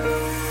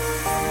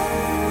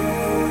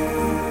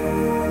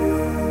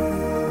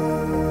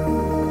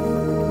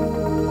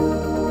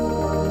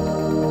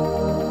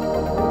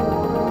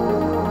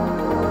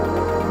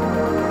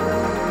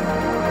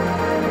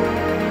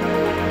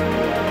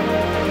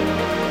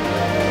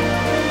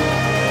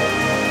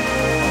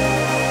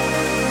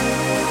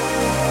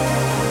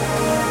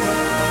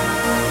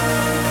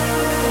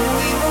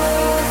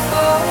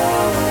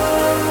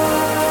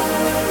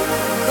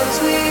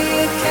 We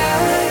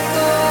can't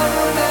go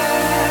back.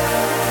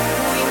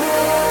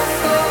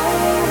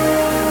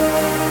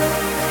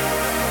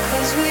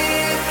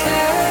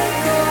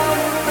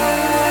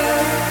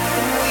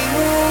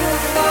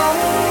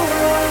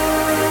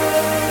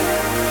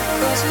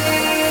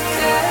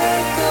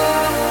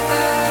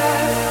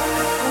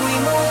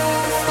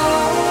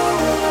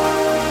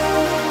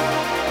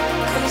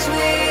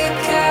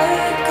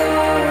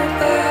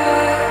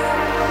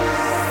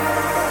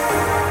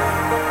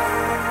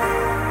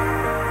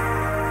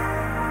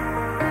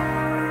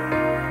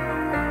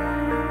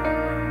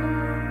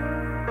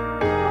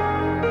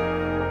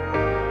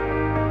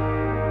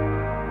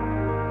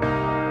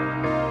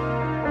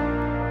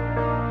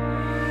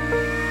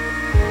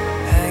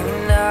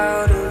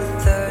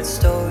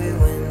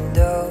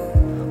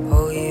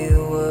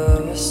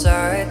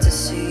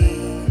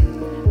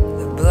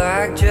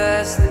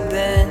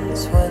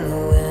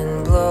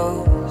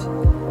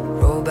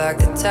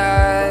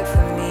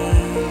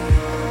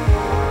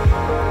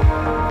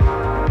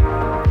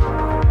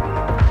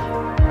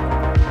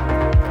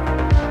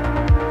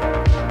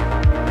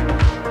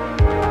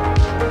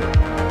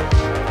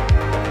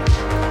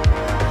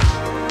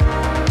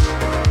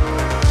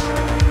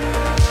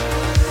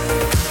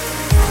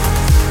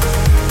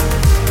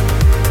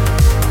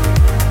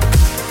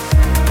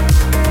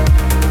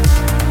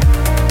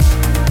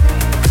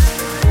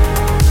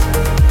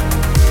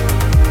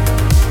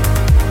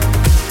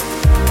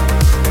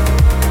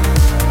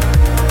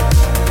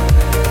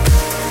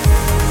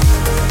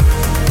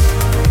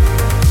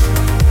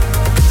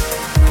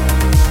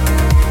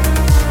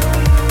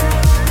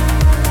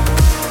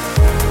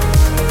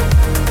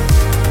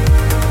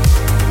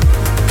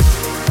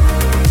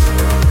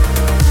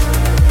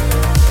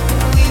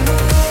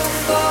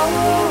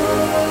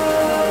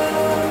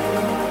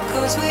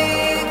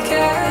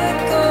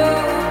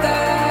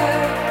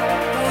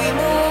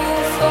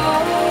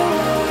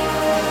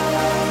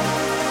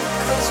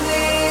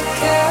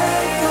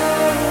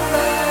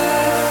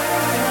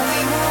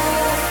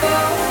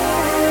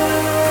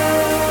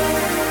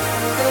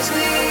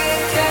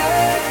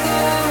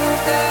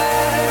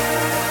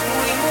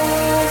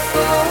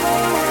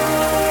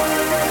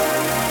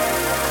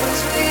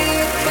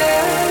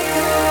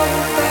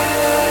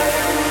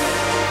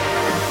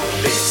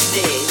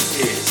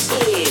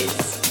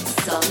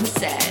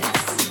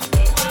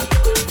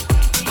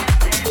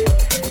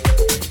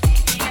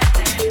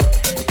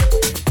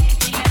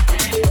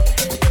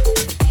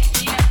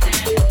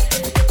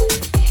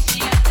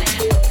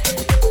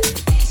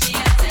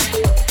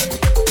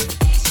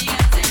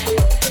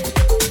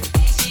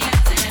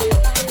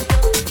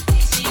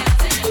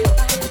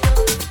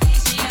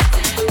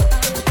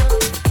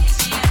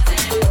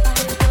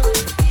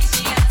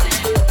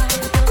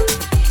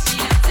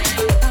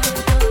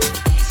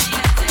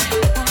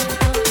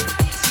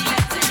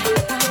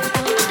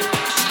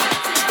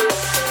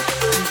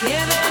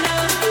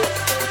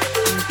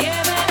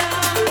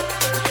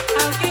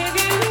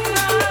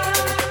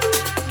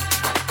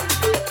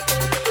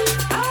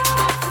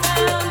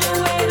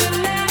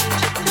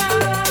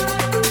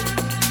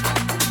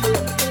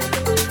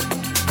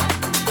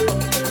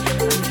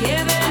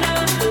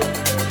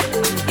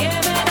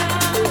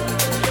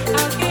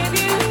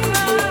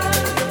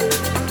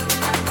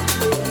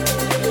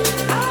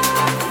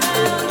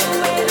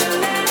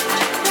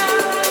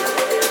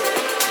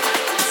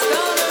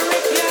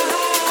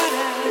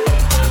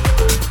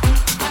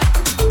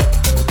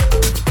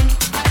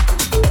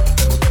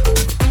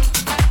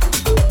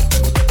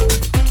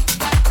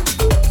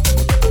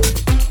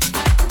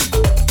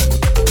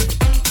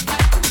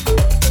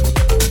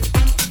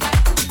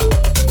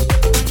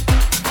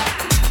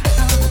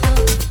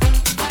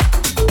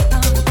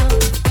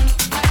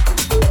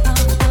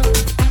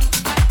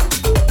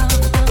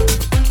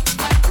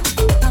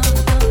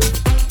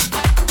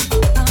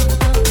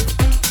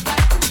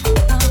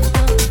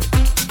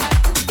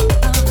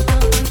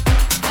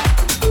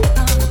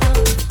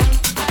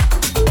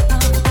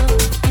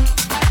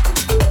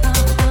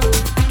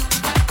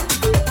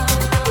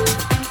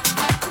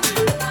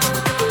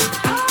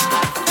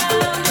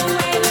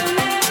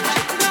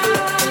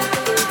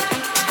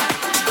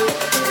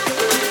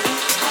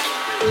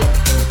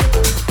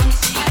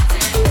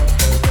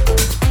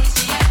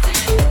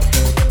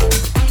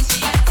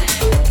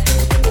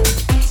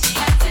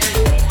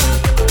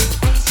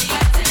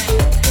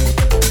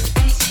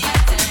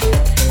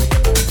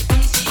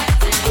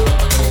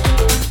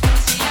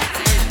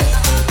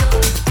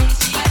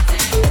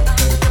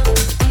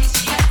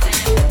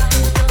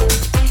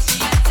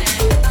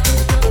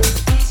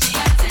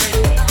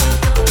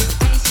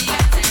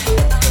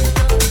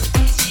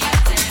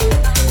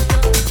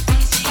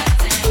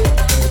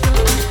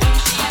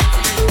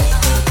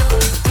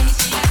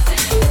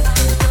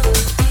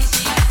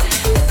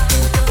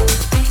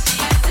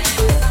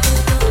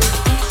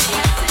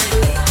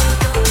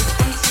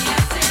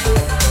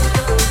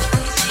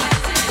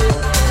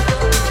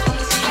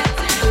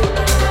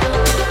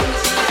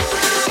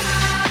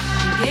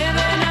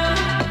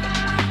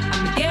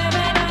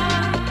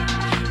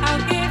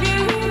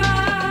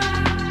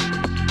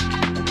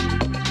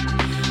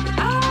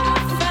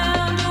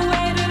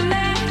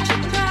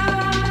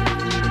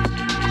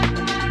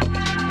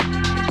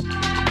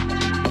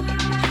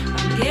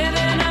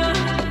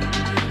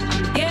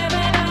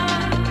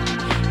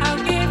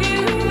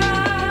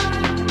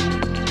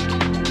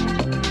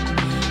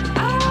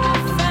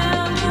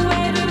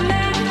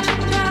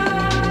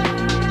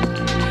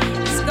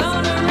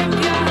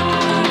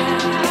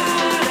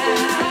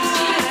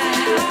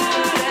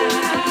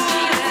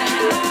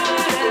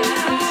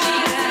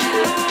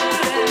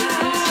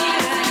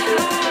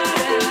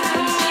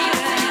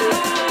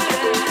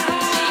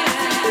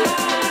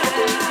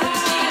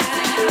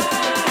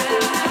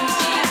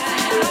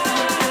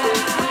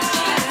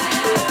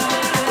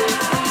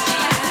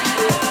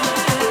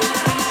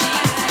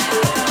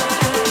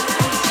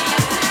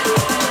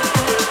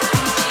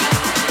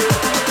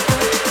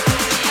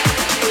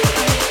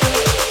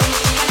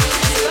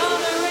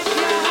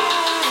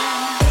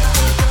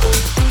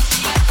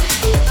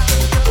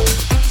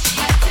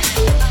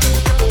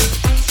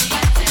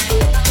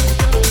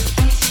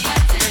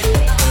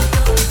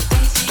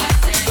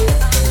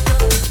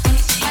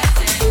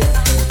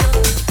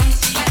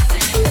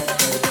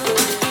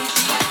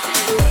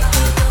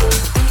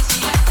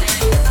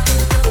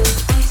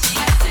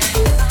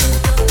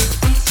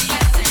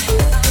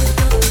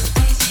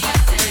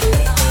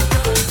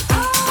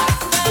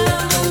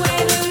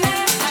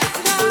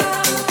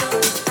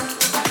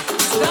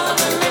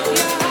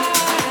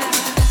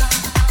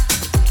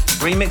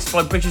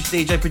 remix by British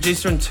DJ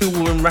producer and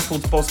Tool and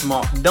Records boss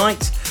Mark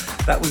Knight.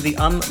 That was the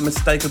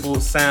unmistakable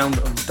sound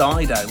of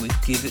Dido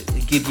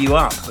with Give You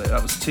Up.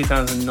 That was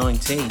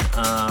 2019.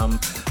 And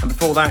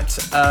before that,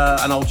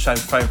 an old show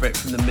favourite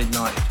from the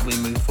Midnight We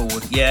Move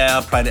Forward. Yeah,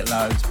 I played it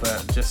loads,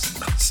 but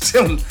just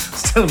still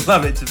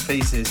love it to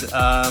pieces.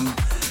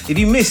 If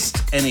you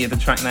missed any of the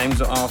track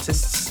names or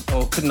artists,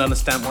 or couldn't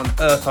understand what on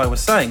earth I was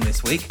saying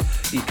this week,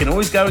 you can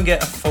always go and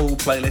get a full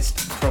playlist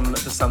from the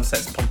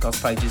Sunsets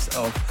podcast pages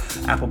of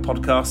Apple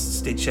Podcasts,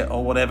 Stitcher,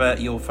 or whatever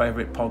your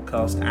favourite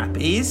podcast app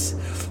is.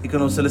 You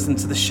can also listen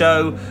to the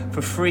show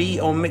for free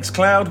on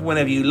Mixcloud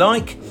whenever you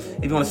like.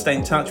 If you want to stay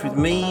in touch with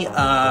me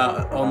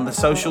on the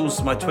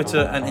socials, my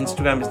Twitter and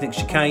Instagram is Nick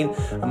Chicane,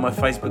 and my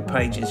Facebook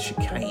page is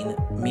Chicane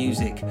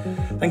Music.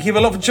 Thank you a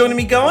lot for joining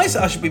me, guys.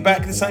 I should be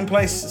back at the same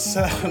place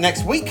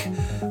next week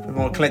with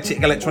more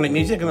eclectic electronic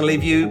music. I'm going to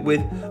leave you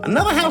with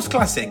another house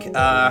classic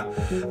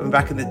from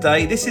back in the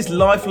day. This is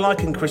Life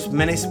Like and Chris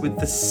Menace with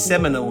the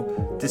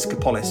seminal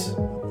Discopolis.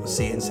 I'll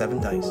see you in 7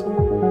 days.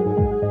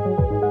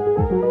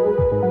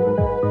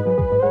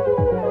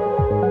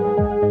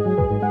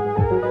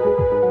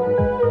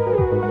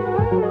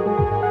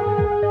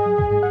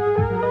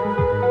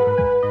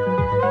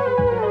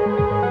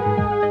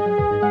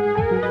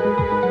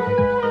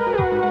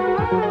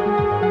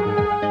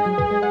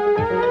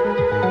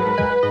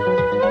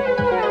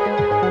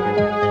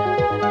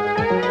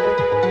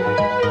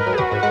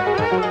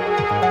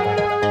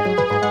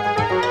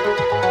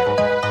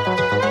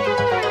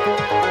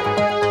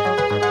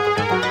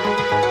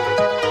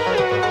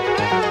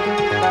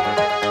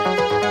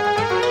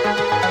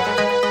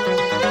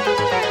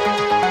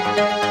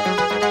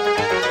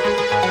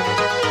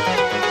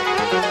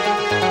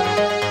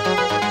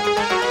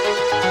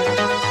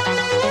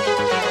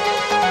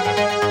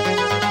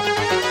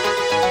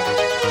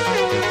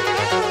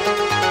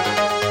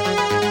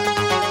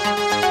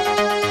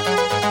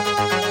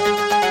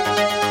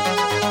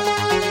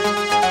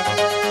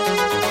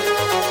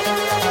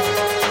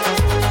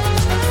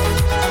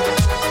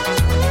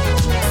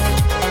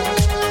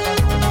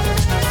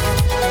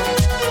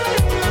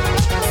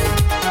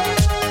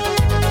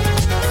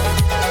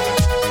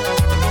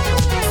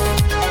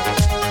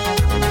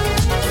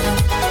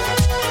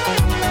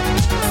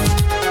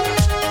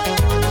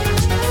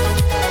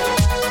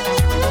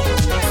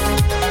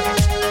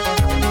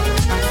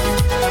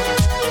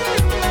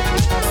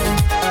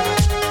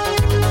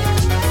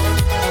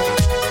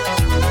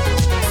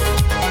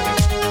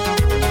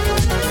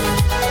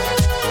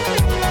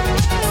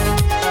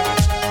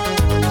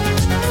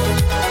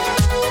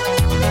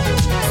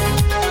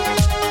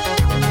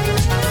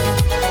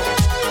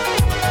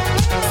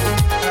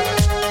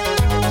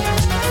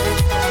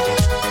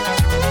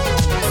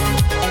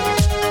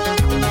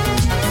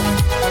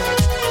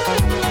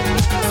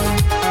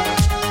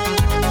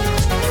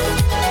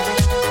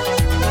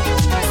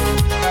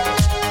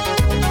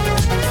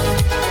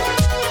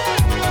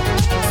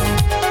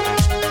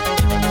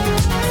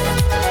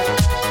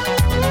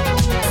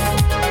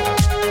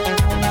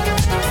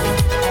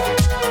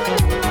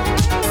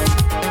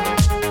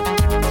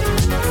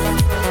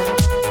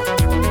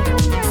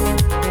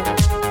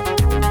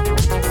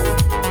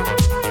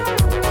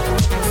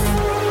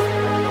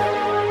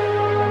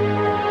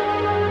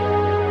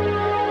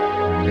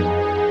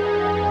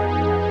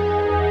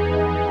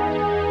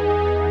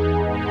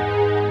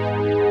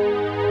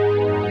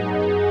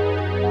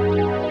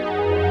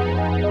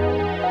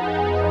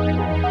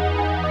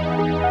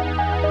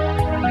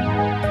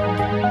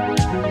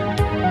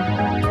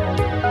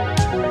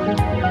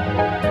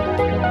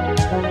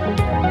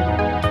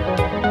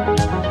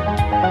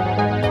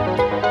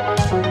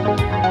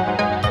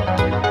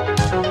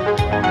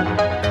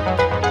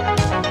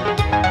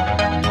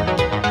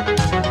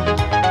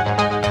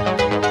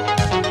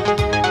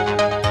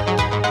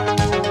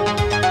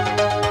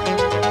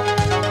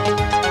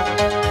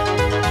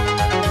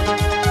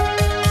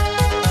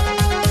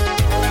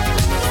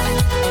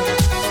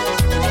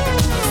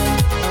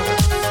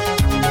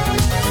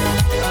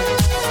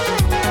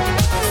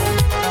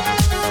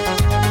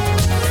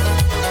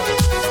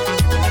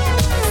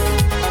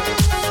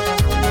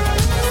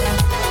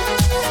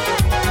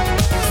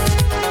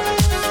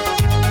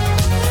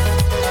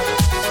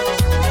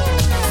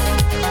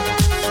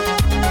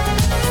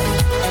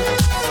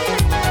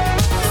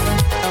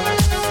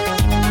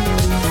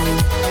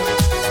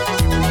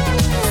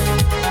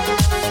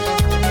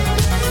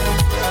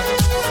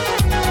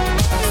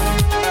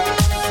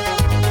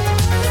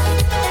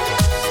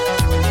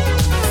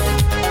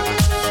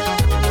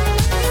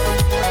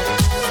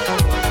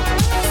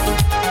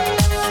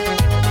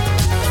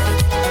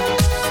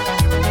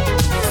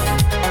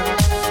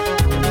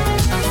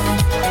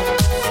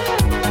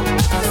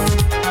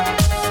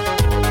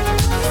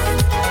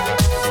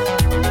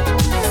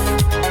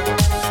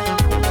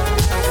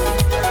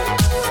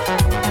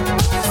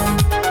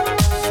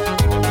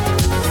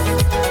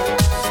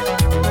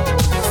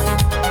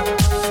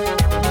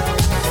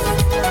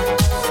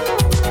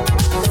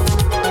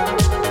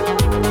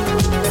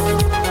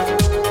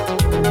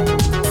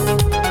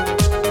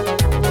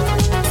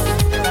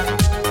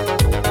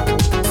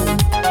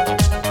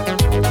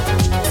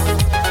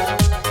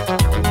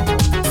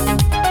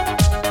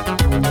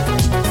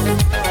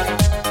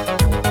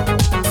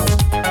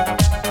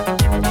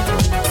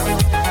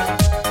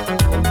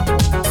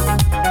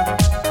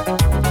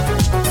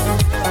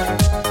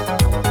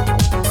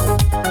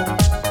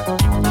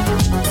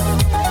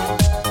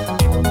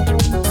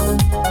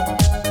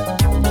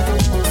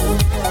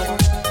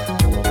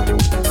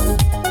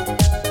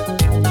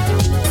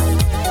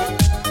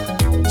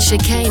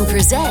 Chicane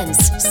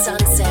presents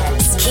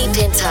Sunsets. Keep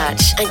in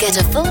touch and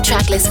get a full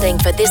track listing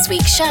for this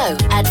week's show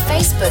at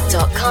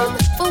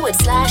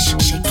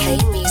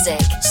facebook.com/Chicane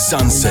Music.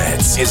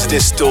 Sunsets is a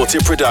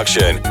Distorted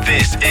production.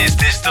 This is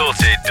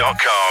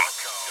Distorted.com.